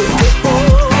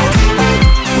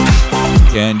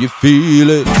 Can you feel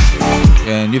it?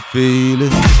 Can you feel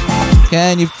it?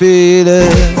 Can you feel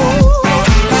it?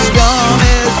 The storm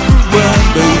is brewing,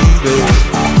 baby.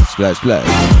 Splash, splash.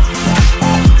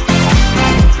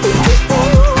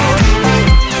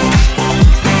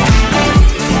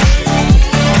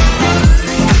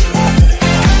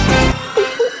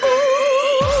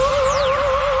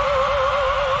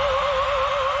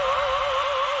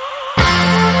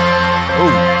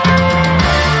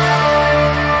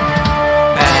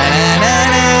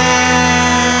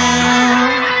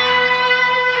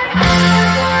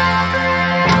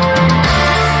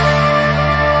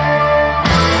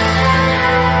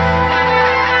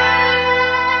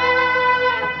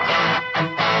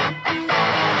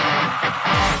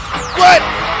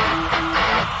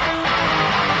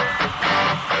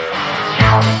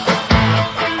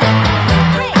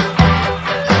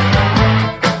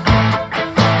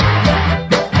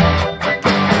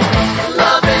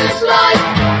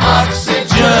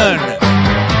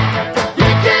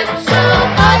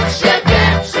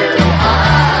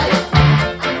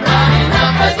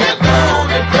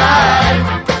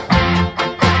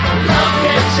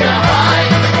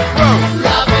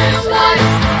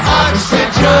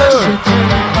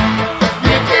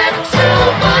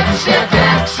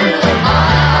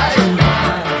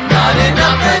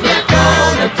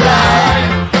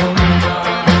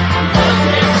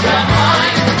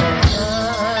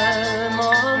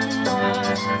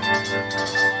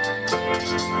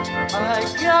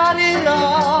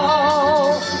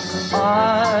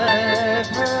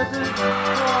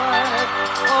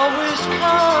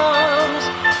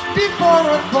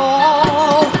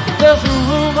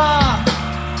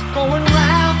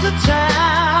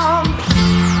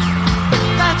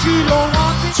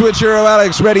 Switchero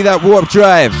Alex, ready that warp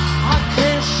drive. I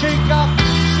can't shake off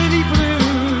city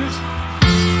blues.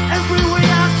 Everywhere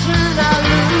I turn, I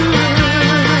lose.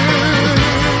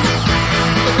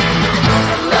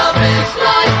 Love is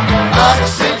like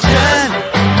oxygen.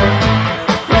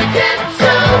 You get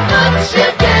too much, you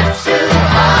get too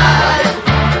high.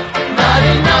 Not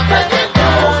enough and you're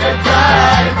gonna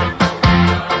die.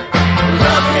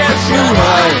 Love gets you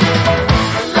high.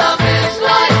 Love is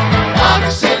like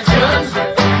oxygen.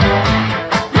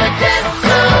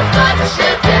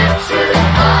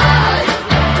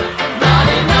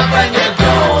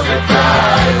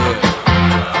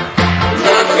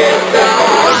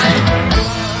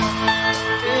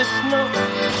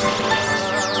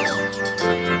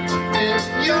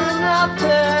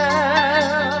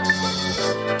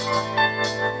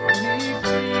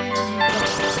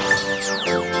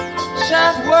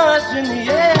 In the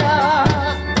air,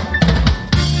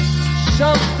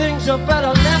 some things are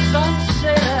better left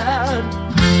unsaid.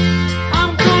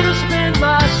 I'm gonna spend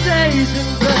my days in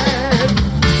bed.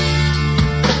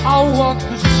 I'll walk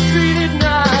the street at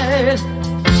night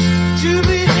to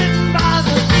be hit by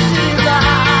the city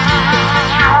light.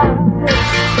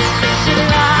 City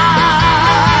light.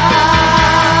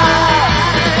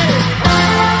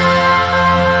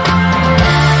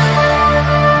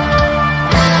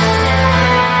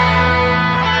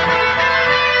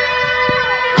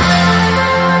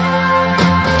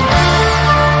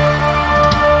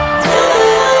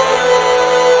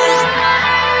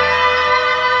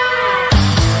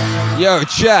 Yo,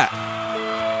 chat.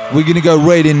 We're gonna go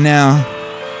right in now.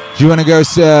 Do you wanna go?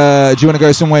 Do you wanna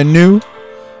go somewhere new?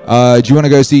 Do you wanna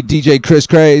go see DJ Chris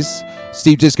Craze,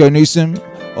 Steve Disco Newsom,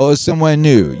 or somewhere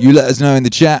new? You let us know in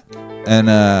the chat, and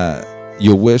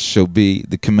your wish shall be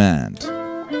the command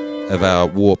of our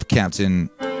warp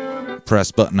captain,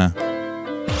 press buttoner,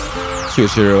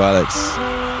 Switch Hero Alex.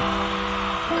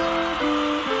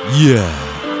 Yeah.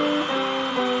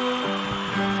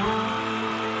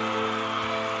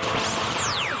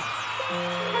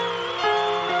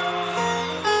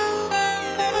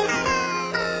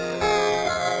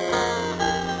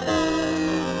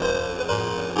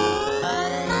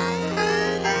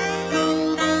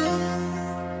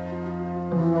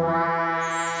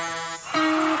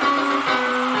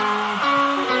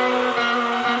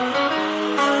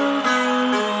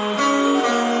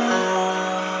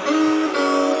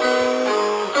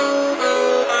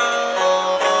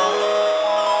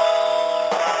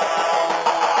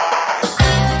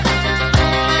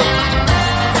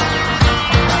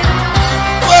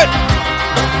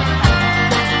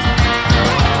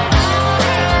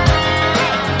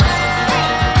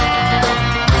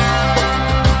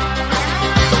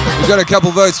 got a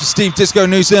couple votes for Steve Disco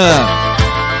Newsom.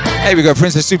 Hey, we got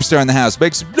Princess Superstar in the house.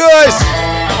 Make some noise!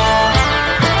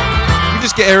 You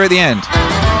just get here at the end.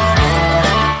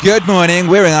 Good morning.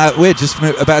 We're just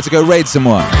about to go raid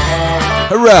someone.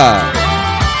 Hurrah!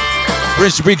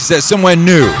 Prince Jabrika says somewhere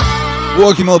new.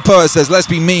 Walking Mill Poet says let's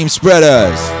be meme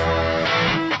spreaders.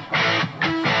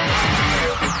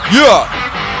 Yeah!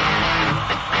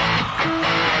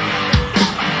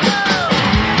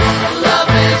 Love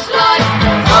is like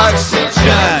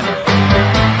oxygen.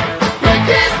 You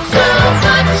get too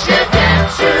much, you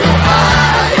get too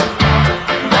high.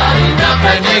 Not enough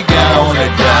and you're gonna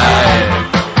die.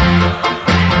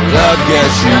 Love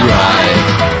gets you right.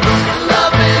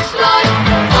 Love is like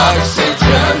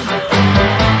Oxygen.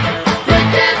 you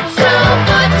get too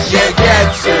much, You get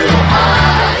too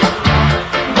high.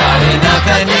 not enough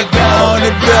and you're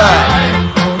gonna die.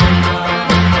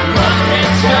 Love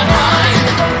gets you high.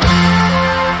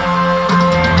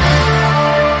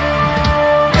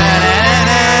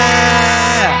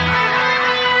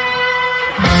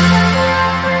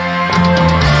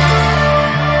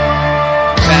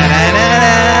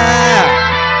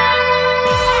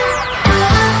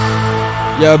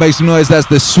 Yo, make some noise. That's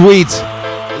the sweet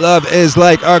Love is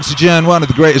Like Oxygen, one of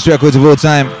the greatest records of all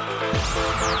time.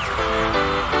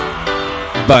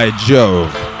 By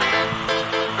Jove.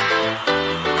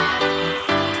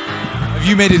 Have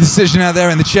you made a decision out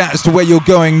there in the chat as to where you're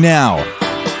going now?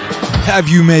 Have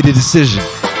you made a decision?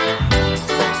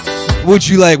 Would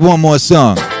you like one more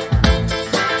song?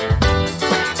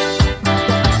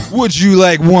 Would you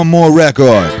like one more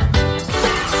record?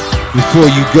 Before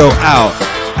you go out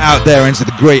there into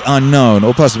the great unknown,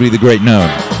 or possibly the great known.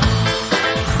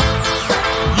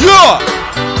 Yeah!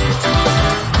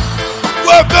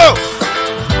 Whoa, go!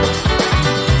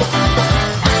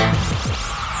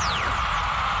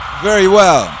 Very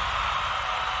well.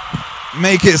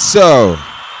 Make it so,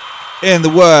 in the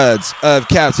words of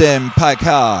Captain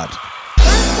Picard.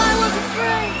 Once I was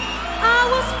afraid, I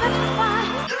was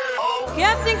petrified.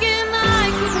 Kept thinking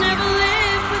I could never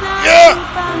live without you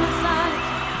by my side.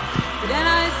 But then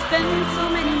I spent so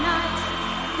many nights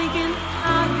thinking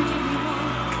how you really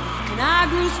want. And I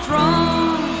grew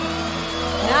strong.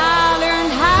 And I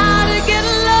learned how to get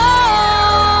along.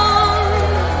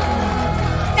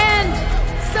 And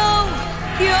so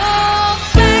you're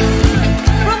back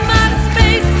from outer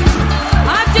space.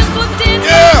 I just walked in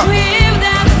with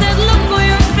that said look on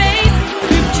your face.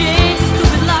 You've changed,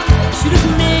 stupid luck. Should have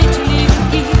made you leave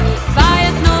me. If I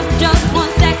had known for just 1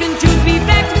 second, you'd be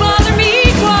back to bother me.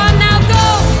 Go on now, go.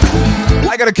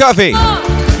 I got a coffee.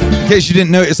 In case you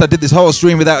didn't notice, I did this whole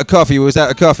stream without a coffee.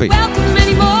 Without a coffee. Welcome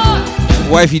anymore.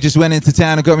 Wifey just went into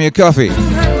town and got me a coffee.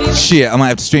 Shit, I might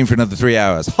have to stream for another 3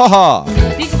 hours. Ha ha!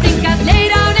 Did you think I'd lay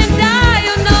down and die?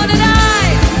 You know that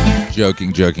I,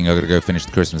 Joking. I gotta go finish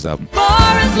the Christmas album. for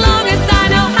as long as I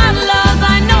know how to love,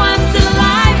 I know I'm still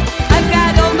alive. I've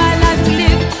got all my life to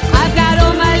live. I've got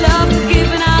all my love to give,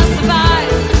 and I'll survive.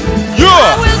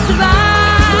 I will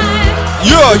survive.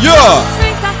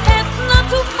 Strength I have not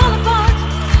to fall apart.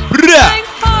 Trying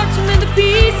hard to mend the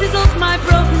pieces of my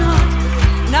broken heart.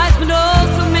 And I spent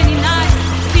so many nights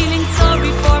feeling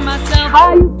sorry for myself.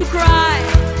 I used to cry,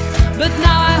 but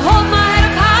now I hold my head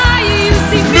up high. You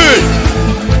see me,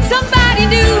 somebody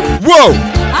new. Whoa!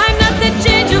 I'm not that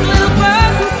changeable little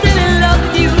person still in love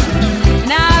with you.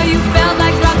 Now you felt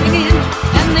like dropping in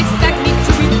and expect me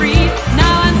to be free.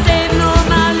 Now I'm saving all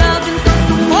my love and for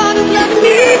someone who loves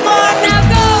me more. Now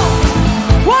go,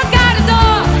 walk out the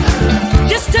door,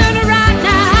 just turn around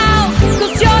now,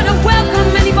 'cause you're not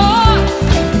welcome anymore.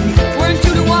 Weren't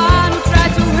you the one who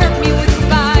tried to hurt me with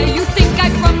goodbye? You think I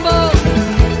crumble,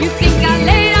 you think I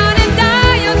lay down and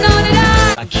die. You know that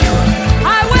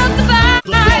I will survive.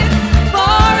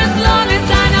 For as long as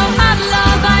I know how to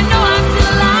love, I know I'm still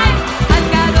alive. I've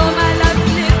got all my life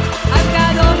to live. I've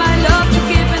got all my love to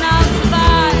give, and I'll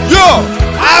survive.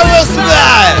 I will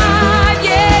survive!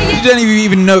 Yeah. You didn't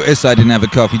even notice I didn't have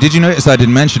a coffee. Did you notice I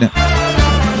didn't mention it?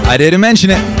 I didn't mention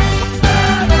it.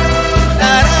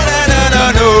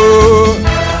 No.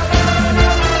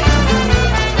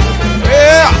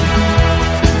 Yeah.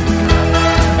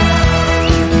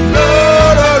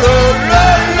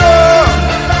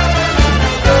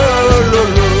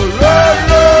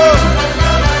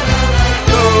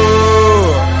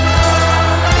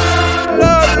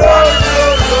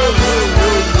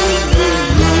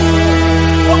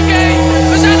 Oké,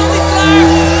 we zijn nog niet klaar.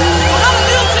 We gaan het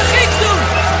nu op zijn Grieks doen.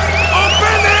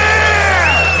 Open air!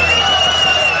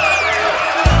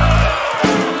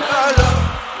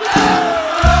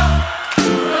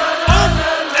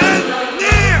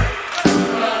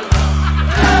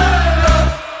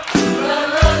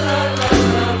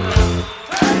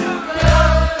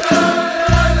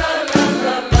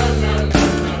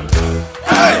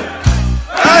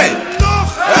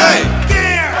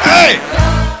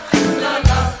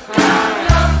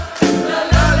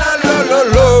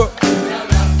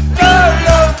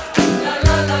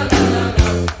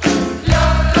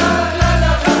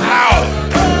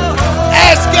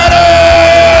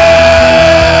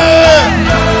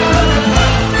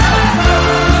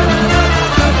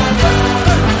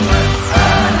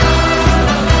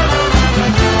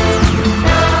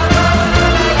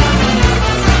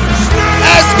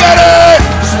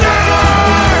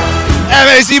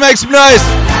 make some noise.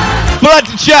 Blood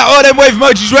to chat, all them wave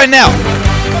emojis right now.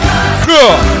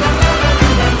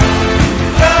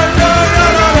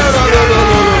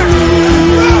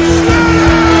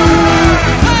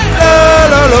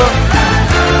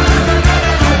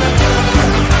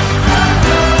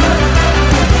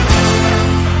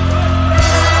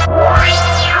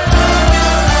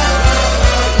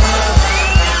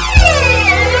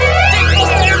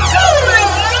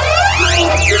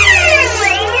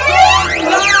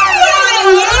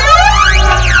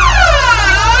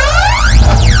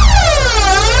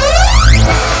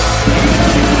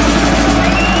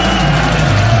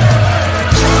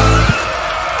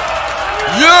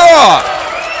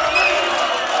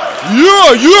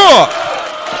 Yeah!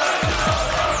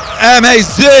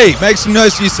 MAZ! Make some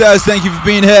noise for yourselves. Thank you for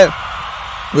being here.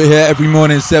 We're here every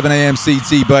morning, 7 a.m.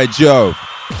 CT by Joe.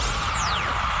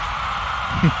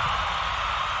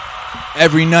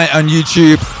 Every night on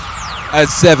YouTube at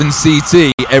 7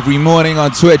 CT. Every morning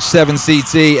on Twitch, 7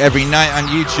 CT. Every night on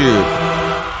YouTube,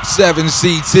 7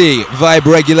 CT. Vibe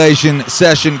regulation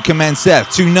session commenceth.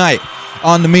 Tonight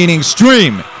on the Meaning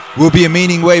stream will be a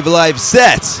Meaningwave live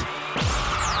set.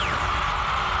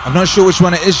 I'm not sure which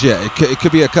one it is yet. It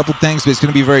could be a couple things, but it's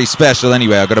going to be very special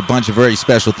anyway. I've got a bunch of very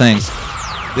special things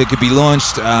that could be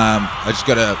launched. I just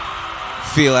got to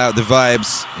feel out the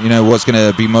vibes, you know, what's going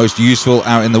to be most useful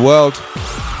out in the world.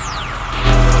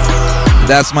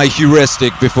 That's my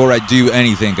heuristic before I do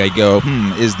anything. I go,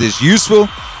 is this useful?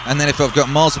 And then if I've got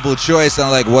multiple choice,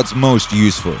 I'm like, what's most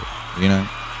useful? You know,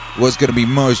 what's going to be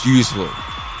most useful?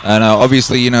 And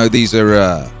obviously, you know, these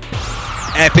are...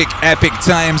 epic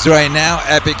times right now.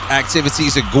 Epic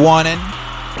activities are going on.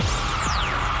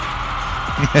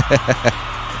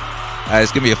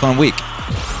 It's gonna be a fun week.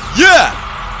 Yeah.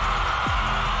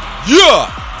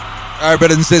 All right,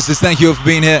 brothers and sisters, thank you all for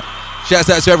being here. Shouts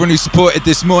out to everyone who supported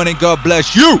this morning. God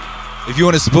bless you. If you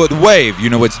want to support the wave, you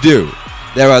know what to do.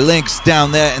 There are links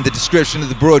down there in the description of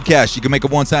the broadcast. You can make a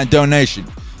one-time donation.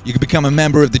 You can become a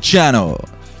member of the channel.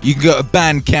 You can go to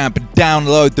Bandcamp and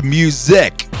download the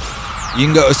music. You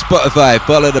can go to Spotify,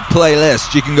 follow the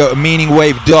playlist. You can go to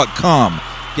meaningwave.com.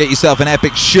 Get yourself an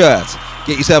epic shirt.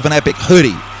 Get yourself an epic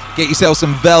hoodie. Get yourself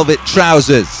some velvet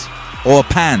trousers or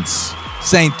pants.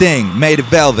 Same thing, made of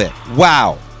velvet.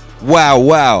 Wow.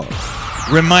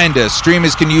 Reminder,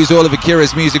 streamers can use all of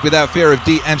Akira's music without fear of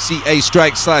DMCA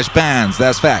strikes/bans.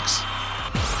 That's facts.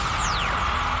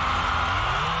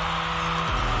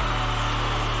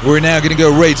 We're now going to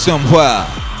go raid somewhere.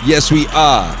 Yes, we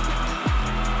are.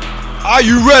 Are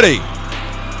you ready?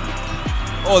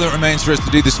 All that remains for us to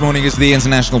do this morning is the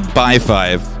international bye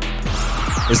five.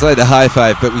 It's like the high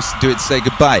five, but we do it to say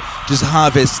goodbye. Just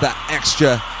harvest that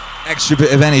extra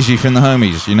bit of energy from the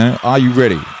homies, you know? Are you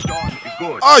ready?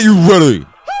 Are you ready?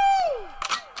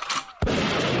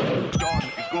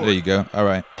 There you go. All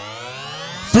right.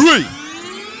 3,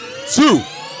 2,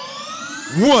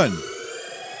 1.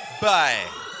 Bye.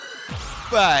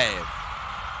 5.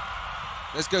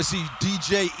 Let's go see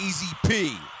DJ Easy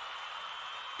P.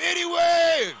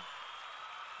 Meaningwave!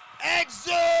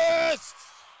 Exit!